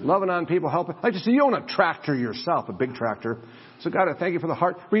 loving on people, helping. I like to see you own a tractor yourself, a big tractor. So God, I thank you for the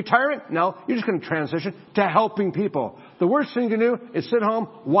heart. Retirement? No, you're just going to transition to helping people. The worst thing you can do is sit home,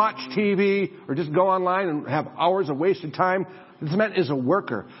 watch TV, or just go online and have hours of wasted time. This man is a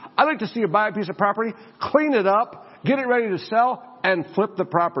worker. I'd like to see you buy a piece of property, clean it up, get it ready to sell, and flip the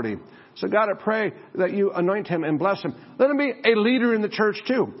property. So God, I pray that you anoint him and bless him. Let him be a leader in the church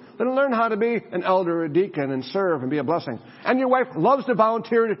too. Let him learn how to be an elder or a deacon and serve and be a blessing. And your wife loves to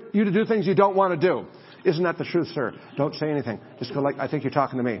volunteer you to do things you don't want to do. Isn't that the truth, sir? Don't say anything. Just go like, I think you're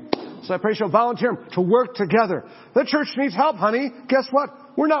talking to me. So I pray she'll volunteer him to work together. The church needs help, honey. Guess what?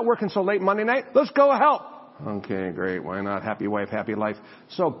 We're not working so late Monday night. Let's go help. Okay, great. Why not? Happy wife, happy life.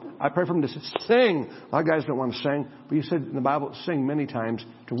 So I pray for him to sing. A lot of guys don't want to sing, but you said in the Bible, sing many times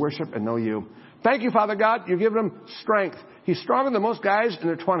to worship and know you. Thank you, Father God. You've given him strength. He's stronger than most guys in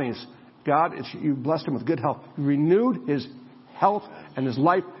their 20s. God, you blessed him with good health. You renewed his health and his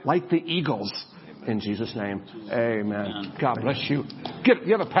life like the eagles. In Jesus' name, amen. God bless you.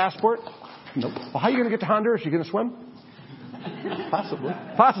 You have a passport? Nope. Well, how are you going to get to Honduras? You going to swim? Possibly.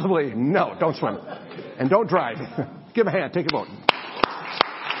 Possibly. No, don't swim. And don't drive. Give him a hand. Take a vote.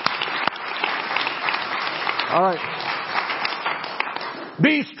 All right.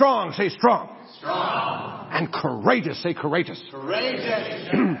 Be strong. Say strong. Strong. And courageous. Say courageous. Courageous.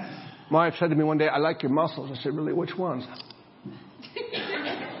 My wife said to me one day, I like your muscles. I said, really, which ones?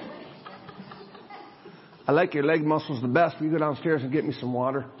 I like your leg muscles the best. Will you go downstairs and get me some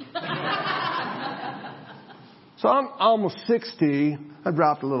water? So I'm almost 60. I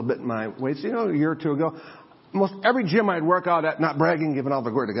dropped a little bit in my weight. So, a year or two ago, almost every gym I'd work out at, not bragging, giving all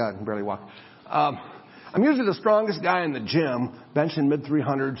the glory to God, I can barely walk. I'm usually the strongest guy in the gym, benching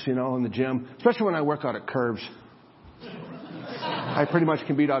mid-300s, in the gym, especially when I work out at Curves. I pretty much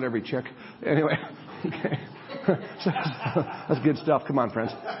can beat out every chick. Anyway, okay. So, that's good stuff. Come on,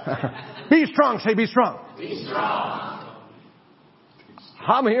 friends. Be strong. Say be strong. Be strong.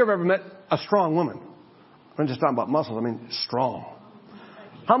 How many here have ever met a strong woman? I'm just talking about muscles. I mean, strong.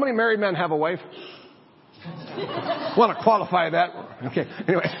 How many married men have a wife? Want to qualify that? Okay.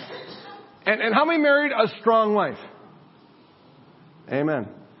 Anyway. And how many married a strong wife? Amen.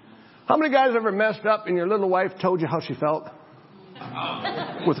 How many guys ever messed up and your little wife told you how she felt?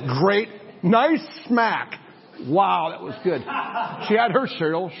 With great, nice smack. Wow, that was good. She had her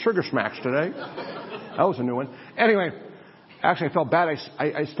cereal, Sugar Smacks today. That was a new one. Anyway, actually I felt bad.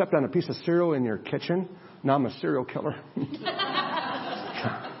 I stepped on a piece of cereal in your kitchen. Now I'm a serial killer.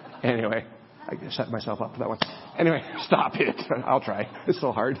 Anyway, I set myself up for that one. Anyway, stop it. I'll try. It's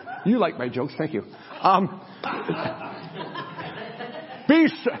so hard. You like my jokes. Thank you. Be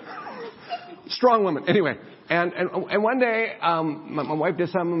strong woman. Anyway, and one day, my wife did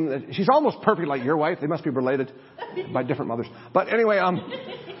something. She's almost perfect like your wife. They must be related by different mothers. But anyway,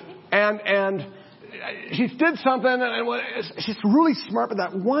 and she did something, and she's really smart. But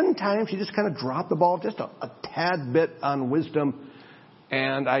that one time, she just kind of dropped the ball just a tad bit on wisdom.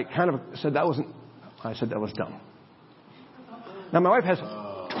 And I kind of said that was dumb. Now, my wife has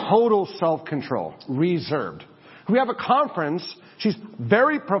total self-control, reserved. We have a conference. She's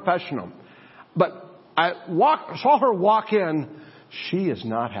very professional. But I saw her walk in. She is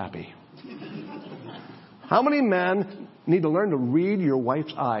not happy. How many men need to learn to read your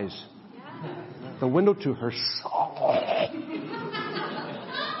wife's eyes? The window to her soul.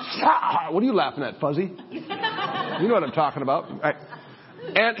 What are you laughing at, Fuzzy? You know what I'm talking about. Right.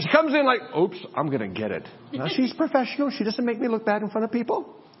 And she comes in like, oops, I'm going to get it. Now, she's professional. She doesn't make me look bad in front of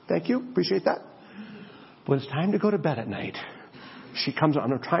people. Thank you. Appreciate that. When it's time to go to bed at night, she comes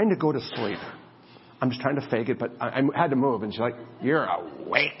on. I'm trying to go to sleep. I'm just trying to fake it, but I had to move. And she's like, you're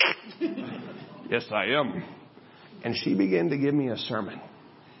awake. Yes, I am. And she began to give me a sermon.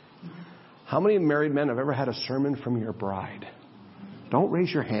 How many married men have ever had a sermon from your bride? Don't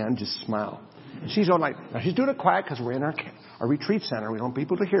raise your hand. Just smile. And she's all like, now she's doing it quiet because we're in our retreat center. We don't want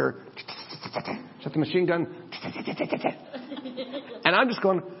people to hear. Set the machine gun. And I'm just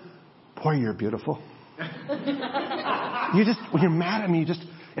going, boy, you're beautiful. When you're mad at me,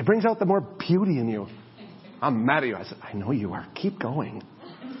 it brings out the more beauty in you. I'm mad at you. I said, I know you are. Keep going.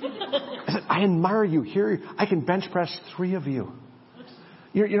 I said, I admire you. Here, I can bench press 3 of you.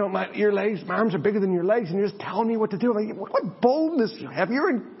 Your legs, my arms are bigger than your legs, and you're just telling me what to do. Like, what boldness you have. You're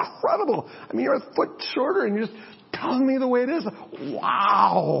incredible. I mean, you're a foot shorter, and you're just telling me the way it is.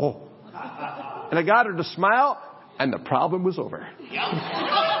 Wow. And I got her to smile, and the problem was over.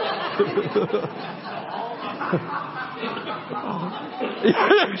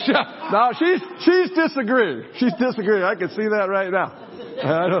 Now, she's disagreeing. She's disagreeing. I can see that right now.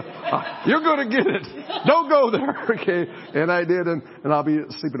 You're going to get it. Don't go there. Okay. And I did, and I'll be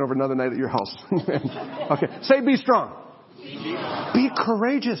sleeping over another night at your house. Okay. Say be strong. Be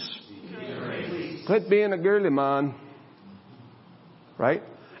courageous. Quit being a girly man. Right?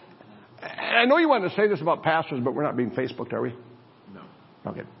 I know you want to say this about pastors, but we're not being Facebooked, are we? No.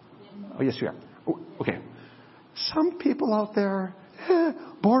 Okay. Oh, yes, we are. Okay. Some people out there,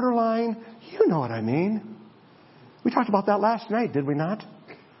 borderline, you know what I mean. We talked about that last night, did we not?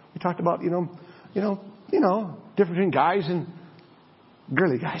 We talked about, difference between guys and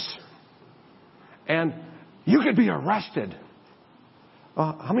girly guys. And you could be arrested.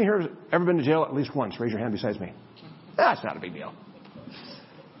 How many here have ever been to jail at least once? Raise your hand besides me. That's not a big deal.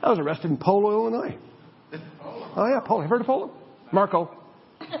 I was arrested in Polo, Illinois. Oh, yeah, Polo. Have you heard of Polo? Marco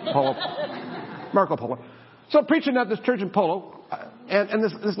Polo. Marco Polo. So I'm preaching at this church in Polo, and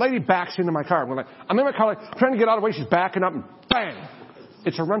this lady backs into my car. I'm in my car, like, trying to get out of the way. She's backing up, and bang!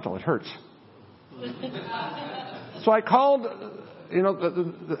 It's a rental. It hurts. So I called,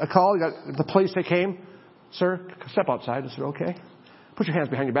 I called the police. They came. Sir, step outside. I said, okay. Put your hands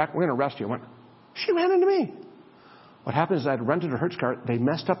behind your back. We're going to arrest you. I went, she ran into me. What happened is I'd rented a Hertz car. They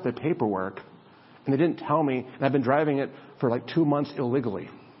messed up the paperwork, and they didn't tell me, and I've been driving it for like 2 months illegally.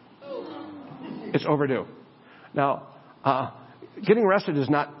 It's overdue. Now, getting arrested is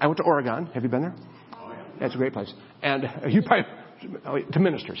not... I went to Oregon. Have you been there? Yeah, it's a great place. And you probably... to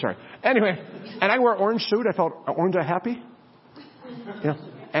minister, sorry. Anyway, and I wear an orange suit. I felt, orange eye happy? Yeah.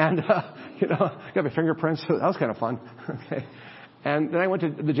 And, got my fingerprints. So that was kind of fun. Okay. And then I went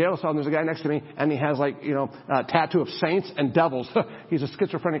to the jail cell, and there's a guy next to me, and he has a tattoo of saints and devils. He's a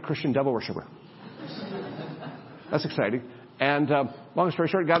schizophrenic Christian devil worshiper. That's exciting. And long story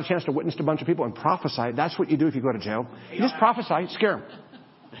short, got a chance to witness to a bunch of people and prophesy. That's what you do if you go to jail. You just prophesy, scare them.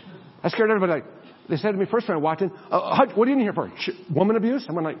 I scared everybody. They said to me first when I walked in, what are you in here for? Woman abuse?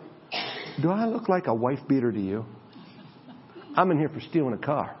 I went like, do I look like a wife beater to you? I'm in here for stealing a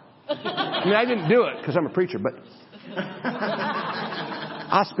car. I mean, I didn't do it because I'm a preacher, but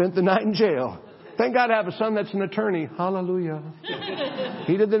I spent the night in jail. Thank God I have a son that's an attorney. Hallelujah.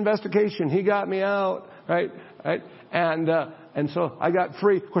 He did the investigation. He got me out. Right? And so I got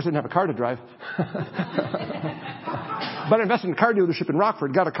free. Of course, I didn't have a car to drive. But I invested in a car dealership in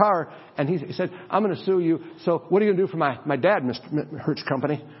Rockford, got a car, and he said, I'm going to sue you. So what are you going to do for my dad, Mr. Hertz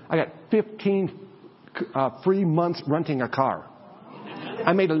Company? I got 15 free months renting a car.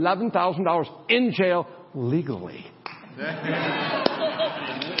 I made $11,000 in jail legally. Yeah.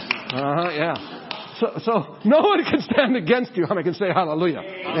 So no one can stand against you. How many can say hallelujah?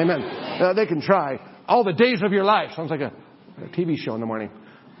 Amen. They can try. All the days of your life. Sounds like a TV show in the morning.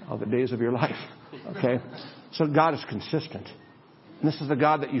 All the days of your life. Okay. So God is consistent. And this is the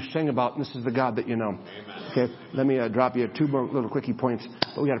God that you sing about, and this is the God that you know. Okay, let me drop you 2 more little quickie points.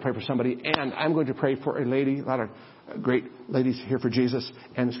 But we got to pray for somebody, and I'm going to pray for a lady. A lot of great ladies here for Jesus,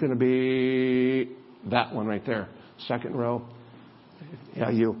 and it's going to be that one right there, second row.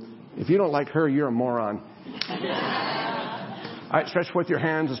 Yeah, you. If you don't like her, you're a moron. All right, stretch forth your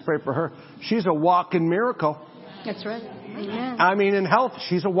hands. Let's pray for her. She's a walking miracle. That's right. Amen. I mean, in health,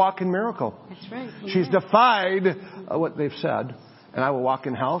 she's a walking miracle. That's right. Amen. She's defied what they've said. And I will walk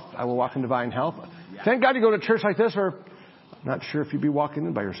in health. I will walk in divine health. Thank God you go to a church like this, or I'm not sure if you'd be walking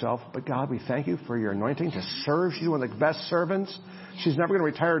in by yourself. But God, we thank you for your anointing to serve. She's one of the best servants. She's never going to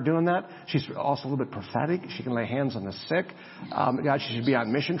retire doing that. She's also a little bit prophetic. She can lay hands on the sick. God, she should be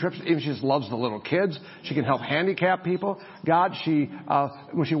on mission trips. Even she just loves the little kids. She can help handicapped people. God,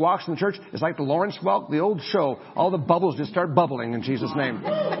 when she walks in the church, it's like the Lawrence Welk, the old show. All the bubbles just start bubbling in Jesus' name.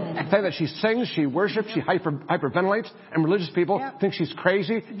 I tell you that she sings, she worships, she hyperventilates, and religious people think she's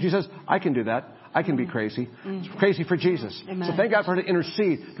crazy. She says, I can do that. I can be crazy. It's crazy for Jesus. Amen. So thank God for her to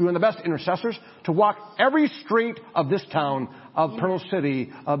intercede, to be one of the best intercessors, to walk every street of this town, of Pearl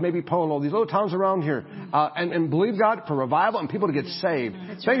City, of maybe Polo, these little towns around here, and believe God for revival and people to get saved.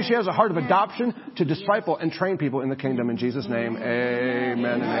 Thank you she has a heart of adoption to disciple and train people in the kingdom in Jesus' name. Amen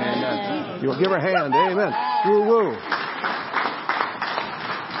and amen. You'll give her a hand. Amen. Woo-woo.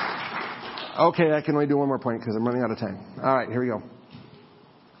 Okay, I can only do one more point because I'm running out of time. All right, here we go.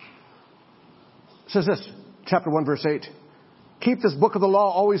 It says this, chapter 1, verse 8. Keep this book of the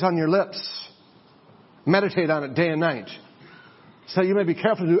law always on your lips. Meditate on it day and night. So you may be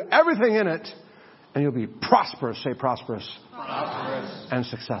careful to do everything in it, and you'll be prosperous. Say prosperous. Prosperous. And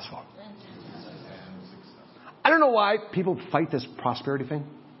successful. I don't know why people fight this prosperity thing.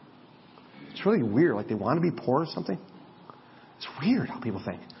 It's really weird. Like they want to be poor or something. It's weird how people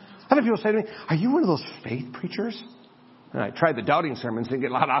think. I've had people say to me, are you one of those faith preachers? And I tried the doubting sermons, didn't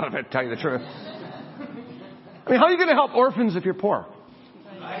get a lot out of it, to tell you the truth. I mean, how are you going to help orphans if you're poor?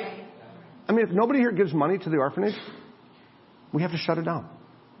 I mean, if nobody here gives money to the orphanage, we have to shut it down.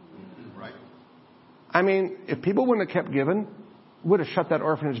 Right. I mean, if people wouldn't have kept giving, we would have shut that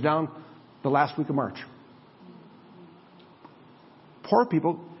orphanage down the last week of March. Poor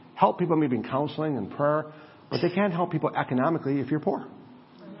people help people maybe in counseling and prayer, but they can't help people economically if you're poor.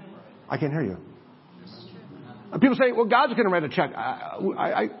 I can't hear you. People say, well, God's going to write a check.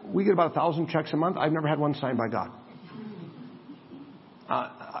 We get about 1,000 checks a month. I've never had one signed by God.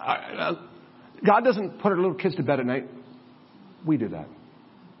 God doesn't put our little kids to bed at night. We do that.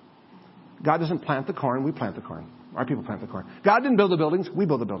 God doesn't plant the corn. We plant the corn. Our people plant the corn. God didn't build the buildings. We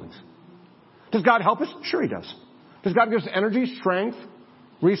build the buildings. Does God help us? Sure He does. Does God give us energy, strength,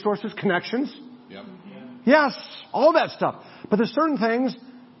 resources, connections? Yep. Yes, all that stuff. But there's certain things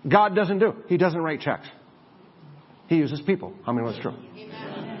God doesn't do. He doesn't write checks. He uses people. How many know that's true?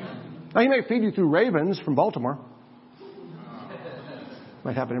 Now, He may feed you through ravens from Baltimore.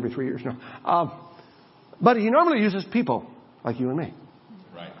 Might happen every 3 years now. But He normally uses people like you and me.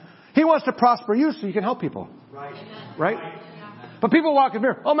 Right. He wants to prosper you so you can help people. Right? But people walk in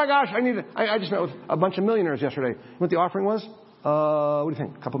here, oh my gosh, I just met with a bunch of millionaires yesterday. What the offering was? What do you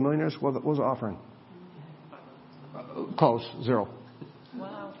think? A couple millionaires? What was the offering? Close. 0.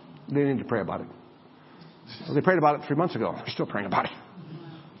 Wow. They need to pray about it. Well, they prayed about it 3 months ago. They're still praying about it.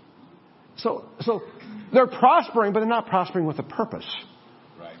 So they're prospering, but they're not prospering with a purpose.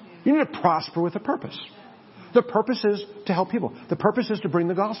 Right. You need to prosper with a purpose. The purpose is to help people. The purpose is to bring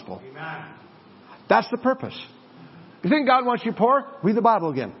the gospel. Amen. That's the purpose. You think God wants you poor? Read the Bible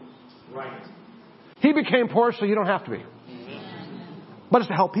again. Right. He became poor so you don't have to be. But it's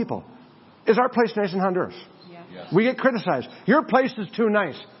to help people. Is our place nice in Honduras? Yes. We get criticized. Your place is too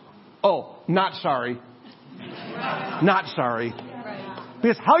nice. Oh, not sorry. Not sorry.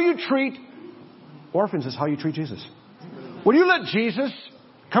 Because how you treat orphans is how you treat Jesus. When you let Jesus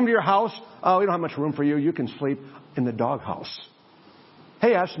come to your house, oh, we don't have much room for you. You can sleep in the doghouse.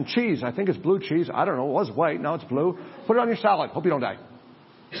 Hey, I have some cheese. I think it's blue cheese. I don't know. It was white. Now it's blue. Put it on your salad. Hope you don't die.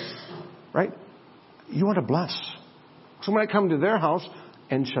 Right? You want to bless. So when I come to their house,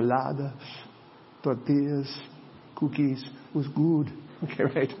 enchiladas, tortillas, cookies, it was good. Okay,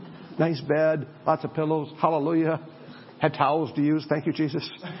 right? Nice bed, lots of pillows. Hallelujah. Had towels to use. Thank you, Jesus.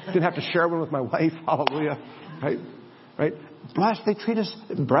 Didn't have to share one with my wife. Hallelujah. Right? Right? Blessed. They treat us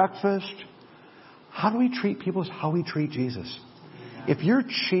at breakfast. How do we treat people? Is how we treat Jesus. If you're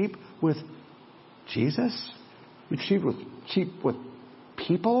cheap with Jesus, you're cheap with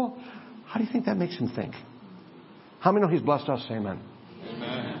people, how do you think that makes Him think? How many know He's blessed us? Say amen.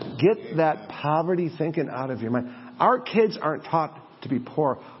 Amen. Get that poverty thinking out of your mind. Our kids aren't taught to be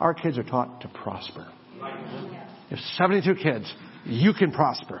poor. Our kids are taught to prosper. If 72 kids, you can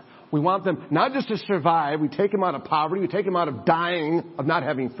prosper. We want them not just to survive. We take them out of poverty. We take them out of dying, of not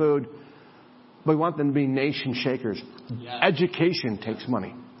having food. But we want them to be nation shakers. Education takes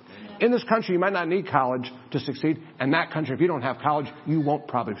money. In this country, you might not need college to succeed. In that country, if you don't have college, you won't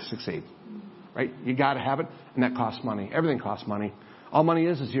probably succeed. Right? You got to have it, and that costs money. Everything costs money. All money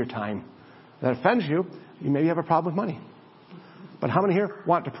is your time. If that offends you, you maybe have a problem with money. But how many here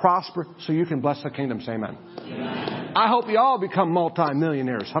want to prosper so you can bless the kingdom? Say amen. Amen. I hope you all become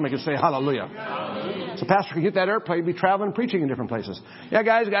multi-millionaires. How many can say hallelujah? Hallelujah. So Pastor can get that airplane, you'll be traveling, preaching in different places. Yeah,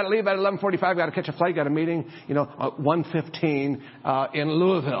 guys, got to leave at 11:45. Got to catch a flight. Got a meeting, at 1:15 in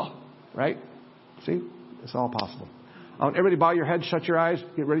Louisville. Right? See? It's all possible. Everybody bow your head, shut your eyes,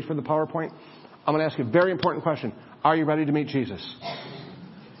 get ready for the PowerPoint. I'm going to ask you a very important question. Are you ready to meet Jesus?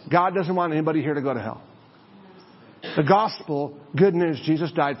 God doesn't want anybody here to go to hell. The gospel, good news,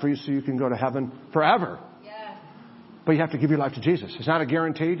 Jesus died for you so you can go to heaven forever. Yeah. But you have to give your life to Jesus. It's not a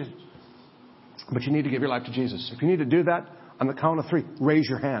guaranteed, but you need to give your life to Jesus. If you need to do that, on the count of 3, raise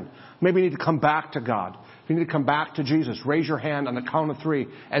your hand. Maybe you need to come back to God. If you need to come back to Jesus, raise your hand on the count of 3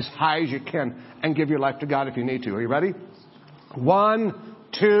 as high as you can and give your life to God if you need to. Are you ready? 1,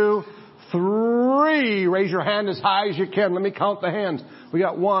 2, 3. Raise your hand as high as you can. Let me count the hands. We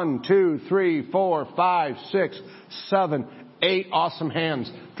got 1, 2, 3, 4, 5, 6, 7, 8 awesome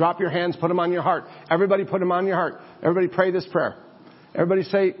hands. Drop your hands, put them on your heart. Everybody put them on your heart. Everybody pray this prayer. Everybody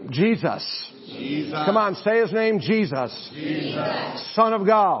say, Jesus. Jesus. Come on, say His name, Jesus. Jesus. Son of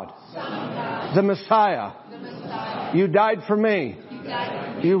God. Son of God. The Messiah. The Messiah. You died for me.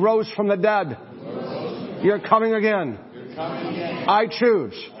 You rose from the dead. You're coming again. I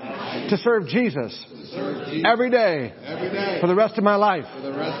choose to serve Jesus every day for the rest of my life.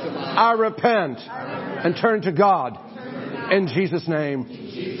 I repent and turn to God in Jesus' name.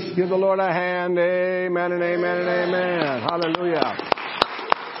 Give the Lord a hand. Amen and amen and amen. Hallelujah.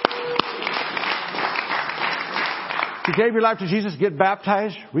 If you gave your life to Jesus, get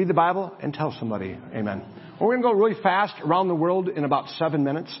baptized, read the Bible, and tell somebody. Amen. We're going to go really fast around the world in about 7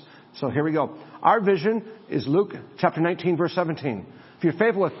 minutes. So here we go. Our vision is Luke chapter 19, verse 17. If you're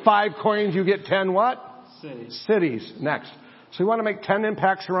faithful with 5 coins, you get 10 what? Cities. Next. So we want to make 10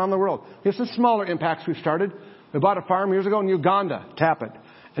 impacts around the world. Here's some smaller impacts we've started. We bought a farm years ago in Uganda. Tap it.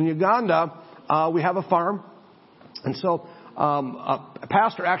 In Uganda, we have a farm. And so a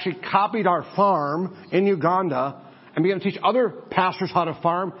pastor actually copied our farm in Uganda and began to teach other pastors how to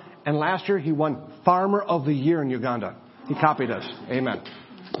farm. And last year, he won Farmer of the Year in Uganda. He copied us. Amen.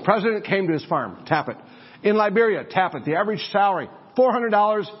 The president came to his farm. Tap it. In Liberia, tap it. The average salary,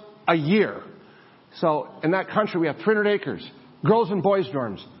 $400 a year. So in that country, we have 300 acres, girls and boys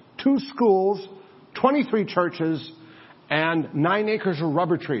dorms, 2 schools, 23 churches and 9 acres of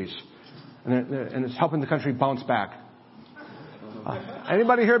rubber trees. And it's helping the country bounce back.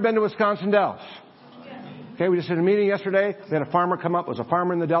 Anybody here been to Wisconsin Dells? Okay, we just had a meeting yesterday. We had a farmer come up. It was a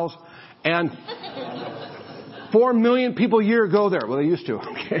farmer in the Dells. And 4 million people a year go there. Well, they used to.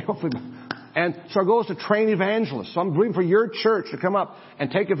 Okay, hopefully. And so our goal is to train evangelists. So I'm believing for your church to come up and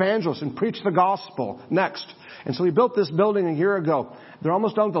take evangelists and preach the gospel next. And so we built this building a year ago. They're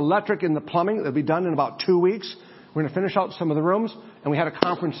almost done with the electric and the plumbing. It'll be done in about 2 weeks. We're going to finish out some of the rooms. And we had a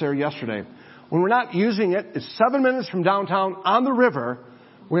conference there yesterday. When we're not using it, it's 7 minutes from downtown on the river.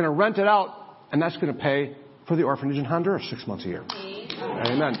 We're going to rent it out. And that's going to pay for the orphanage in Honduras 6 months a year.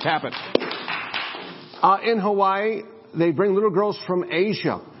 Amen. Tap it. In Hawaii, they bring little girls from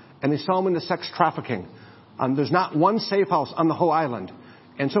Asia. And they sell them into sex trafficking. There's not one safe house on the whole island.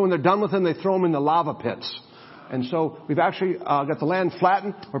 And so when they're done with them, they throw them in the lava pits. And so we've actually got the land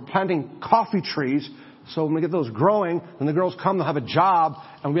flattened. We're planting coffee trees. So when we get those growing, then the girls come, they'll have a job,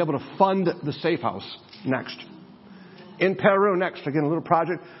 and we'll be able to fund the safe house next. In Peru, next, again, a little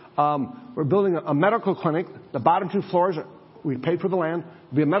project. We're building a medical clinic. The bottom 2 floors, we paid for the land.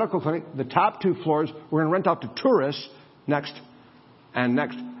 It'll be a medical clinic. The top 2 floors, we're going to rent out to tourists next and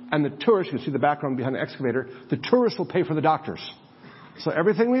next. And the tourists, you can see the background behind the excavator, the tourists will pay for the doctors. So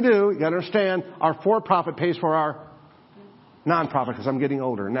everything we do, you got to understand, our for-profit pays for our non-profit, because I'm getting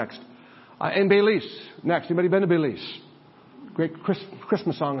older. Next. In Belize. Next. Anybody been to Belize? Great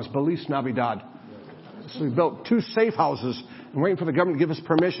Christmas song is Belize Navidad. So we built 2 safe houses and waiting for the government to give us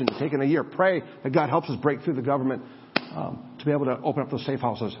permission. Taking a year. Pray that God helps us break through the government to be able to open up those safe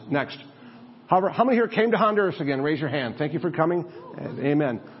houses. Next. However, how many here came to Honduras again? Raise your hand. Thank you for coming.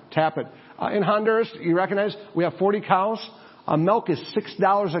 Amen. Tap it. In Honduras, you recognize we have 40 cows. Milk is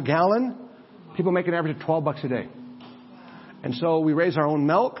 $6 a gallon. People make an average of $12 a day. And so we raise our own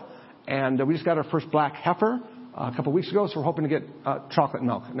milk. And we just got our first black heifer a couple weeks ago. So we're hoping to get chocolate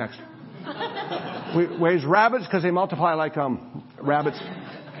milk next. We raise rabbits because they multiply like rabbits.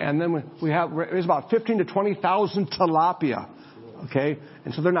 And then we raise about 15 to 20,000 tilapia. Okay?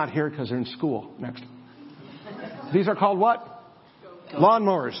 And so they're not here because they're in school. Next. These are called what?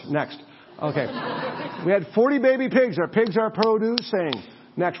 Lawnmowers. Next. Okay. We had 40 baby pigs. Our pigs are producing.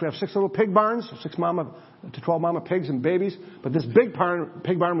 Next, we have 6 little pig barns, 6 mama to 12 mama pigs and babies. But this big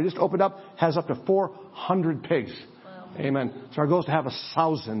pig barn we just opened up has up to 400 pigs. Wow. Amen. So our goal is to have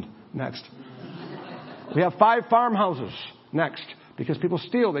 1,000 next. We have 5 farmhouses next because people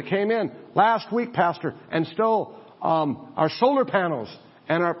steal. They came in last week, Pastor, and stole our solar panels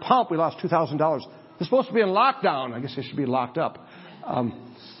and our pump. We lost $2,000. They're supposed to be in lockdown. I guess they should be locked up.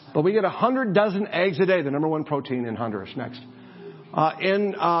 But we get 100 dozen eggs a day, the number 1 protein in Honduras. Next. Last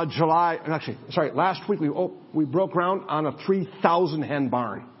week we broke ground on a 3,000 hen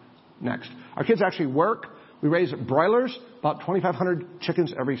barn. Next. Our kids actually work. We raise broilers, about 2,500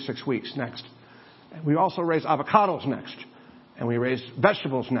 chickens every 6 weeks. Next. We also raise avocados next. And we raise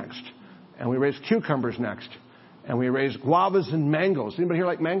vegetables next. And we raise cucumbers next. And we raise guavas and mangoes. Anybody here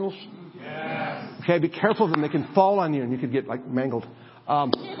like mangoes? Yes. Okay, be careful of them. They can fall on you and you could get like mangled.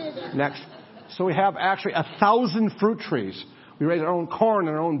 Next. So we have actually 1,000 fruit trees. We raise our own corn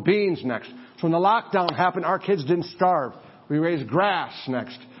and our own beans next. So when the lockdown happened, our kids didn't starve. We raise grass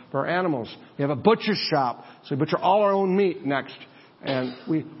next for our animals. We have a butcher shop. So we butcher all our own meat next. And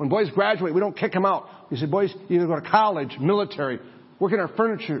when boys graduate, we don't kick them out. We say, boys, you either go to college, military, work in our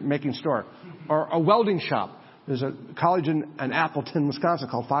furniture making store, or a welding shop. There's a college in Appleton, Wisconsin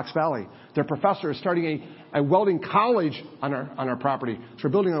called Fox Valley. Their professor is starting a welding college on our property. So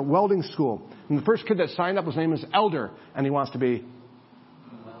we're building a welding school. And the first kid that signed up, his name is Elder, and he wants to be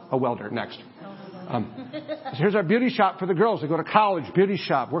a welder. Next. So here's our beauty shop for the girls. They go to college, beauty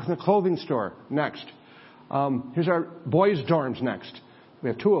shop, work in the clothing store. Next. Here's our boys' dorms next. We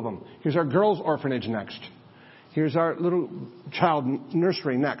have 2 of them. Here's our girls' orphanage next. Here's our little child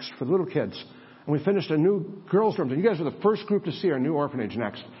nursery next for the little kids. And we finished a new girls' dorm. You guys are the first group to see our new orphanage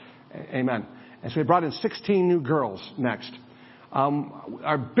next. Amen. And so we brought in 16 new girls next.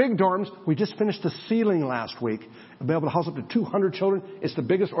 Our big dorms, we just finished the ceiling last week. We'll be able to house up to 200 children. It's the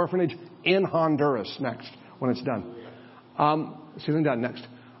biggest orphanage in Honduras next when it's done. Ceiling done next.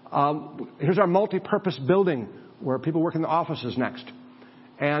 Here's our multi-purpose building where people work in the offices next.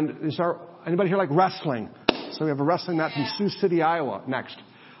 And anybody here like wrestling? So we have a wrestling mat from Sioux City, Iowa next.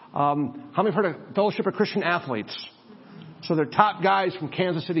 How many have heard of Fellowship of Christian Athletes? So their top guys from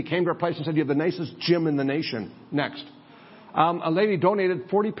Kansas City came to our place and said, you have the nicest gym in the nation. Next. A lady donated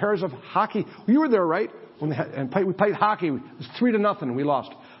 40 pairs of hockey. You were there, right? We played hockey. It was 3-0 and we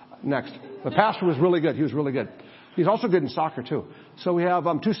lost. Next. The pastor was really good. He was really good. He's also good in soccer too. So we have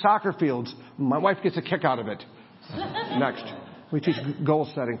 2 soccer fields. My wife gets a kick out of it. Next. We teach goal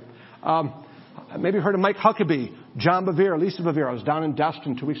setting. Maybe you've heard of Mike Huckabee, John Bevere, Lisa Bevere. I was down in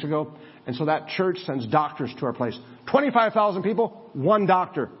Destin 2 weeks ago. And so that church sends doctors to our place. 25,000 people, 1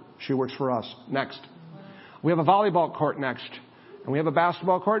 doctor. She works for us. Next. We have a volleyball court next. And we have a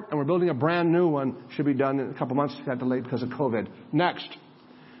basketball court. And we're building a brand new one. Should be done in a couple months. Got delayed because of COVID. Next.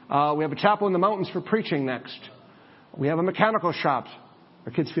 We have a chapel in the mountains for preaching next. We have a mechanical shop.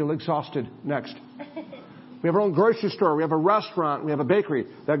 Our kids feel exhausted. Next. We have our own grocery store. We have a restaurant. We have a bakery.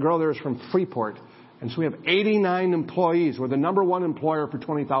 That girl there is from Freeport. And so we have 89 employees. We're the number 1 employer for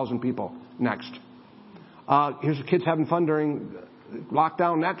 20,000 people. Next. Here's the kids having fun during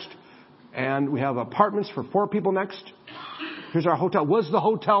lockdown. Next. And we have apartments for 4 people. Next. Here's our hotel. Was the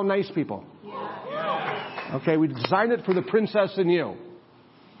hotel nice, people? Yeah. Okay, we designed it for the princess and you.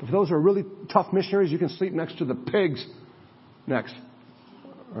 But for those who are really tough missionaries, you can sleep next to the pigs. Next.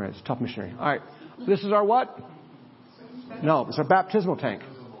 All right, it's a tough missionary. All right. This is our what? No, it's our baptismal tank.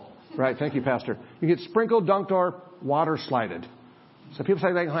 Right, thank you, Pastor. You get sprinkled, dunked, or water slided. So people say,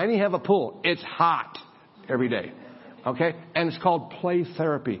 I need to have a pool. It's hot every day. Okay? And it's called play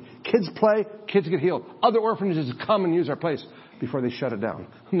therapy. Kids play, kids get healed. Other orphanages come and use our place before they shut it down.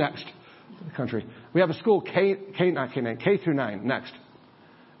 Next. The country. We have a school, K through 9. Next.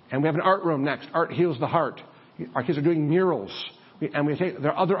 And we have an art room next. Art heals the heart. Our kids are doing murals. And we take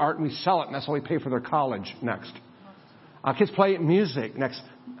their other art and we sell it, and that's how we pay for their college. Next. Kids play music. Next.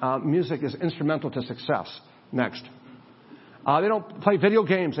 Music is instrumental to success. Next. They don't play video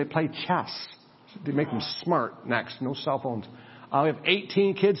games. They play chess. They make them smart. Next. No cell phones. We have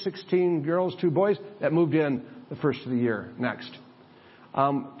 18 kids, 16 girls, 2 boys that moved in the first of the year. Next.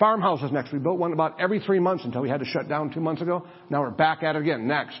 Farmhouses next. We built one about every 3 months until we had to shut down 2 months ago. Now we're back at it again.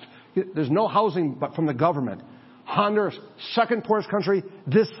 Next. There's no housing but from the government. Honduras, second poorest country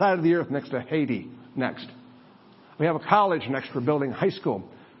this side of the earth next to Haiti. Next. We have a college next. We're building high school.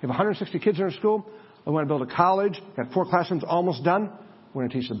 We have 160 kids in our school. We want to build a college. Got 4 classrooms almost done. We're going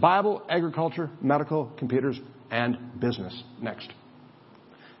to teach the Bible, agriculture, medical, computers, and business. Next.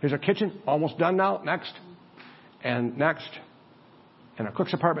 Here's our kitchen. Almost done now. Next. And next. And our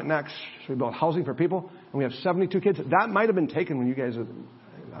cook's apartment next. So we built housing for people. And we have 72 kids. That might have been taken when you guys, I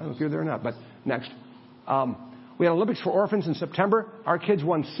don't know if you're there or not, but next. We had Olympics for orphans in September. Our kids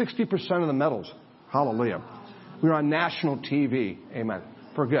won 60% of the medals. Hallelujah. We were on national TV. Amen.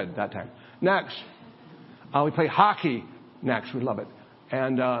 For good that time. Next. We play hockey next. We love it.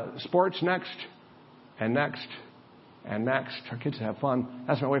 And sports next. And next. And next. Our kids have fun.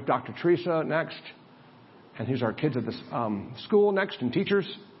 That's my wife, Dr. Teresa, next. And here's our kids at the school next, and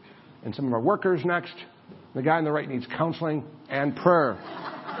teachers. And some of our workers next. The guy on the right needs counseling and prayer.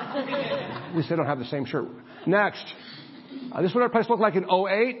 At least they don't have the same shirt. Next. This is what our place looked like in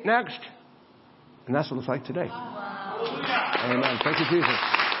 2008. Next. And that's what it looks like today. Amen. Thank you, Jesus.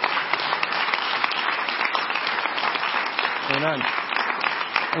 Amen.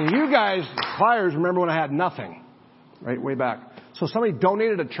 And you guys, choirs, remember when I had nothing, right, way back. So somebody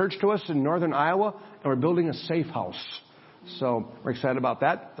donated a church to us in northern Iowa, and we're building a safe house. So we're excited about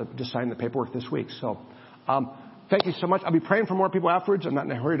that. Just signed the paperwork this week. So thank you so much. I'll be praying for more people afterwards. I'm not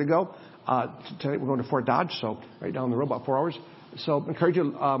in a hurry to go. Today we're going to Fort Dodge, so right down the road, about 4 hours. So I encourage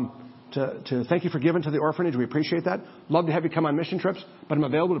you to thank you for giving to the orphanage. We appreciate that. Love to have you come on mission trips, but I'm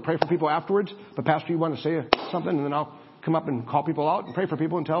available to pray for people afterwards. But Pastor, you want to say something, and then I'll come up and call people out and pray for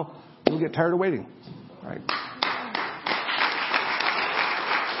people until we get tired of waiting. All right.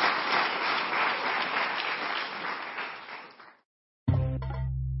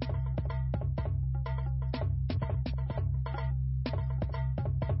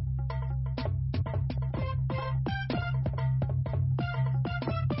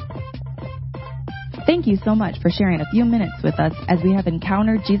 Thank you so much for sharing a few minutes with us as we have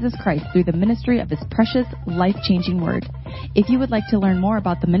encountered Jesus Christ through the ministry of His precious, life-changing Word. If you would like to learn more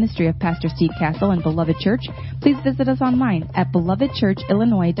about the ministry of Pastor Steve Castle and Beloved Church, please visit us online at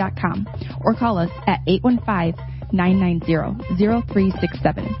belovedchurchillinois.com or call us at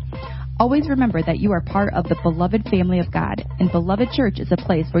 815-990-0367. Always remember that you are part of the beloved family of God, and Beloved Church is a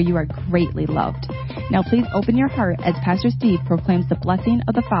place where you are greatly loved. Now please open your heart as Pastor Steve proclaims the blessing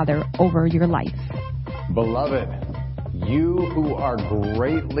of the Father over your life. Beloved, you who are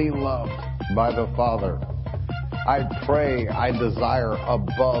greatly loved by the Father, I pray, I desire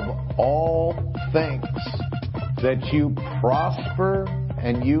above all things that you prosper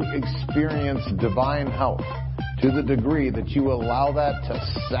and you experience divine health to the degree that you allow that to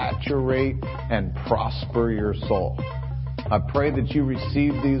saturate and prosper your soul. I pray that you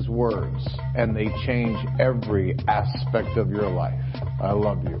receive these words and they change every aspect of your life. I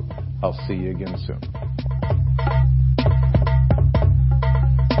love you. I'll see you again soon.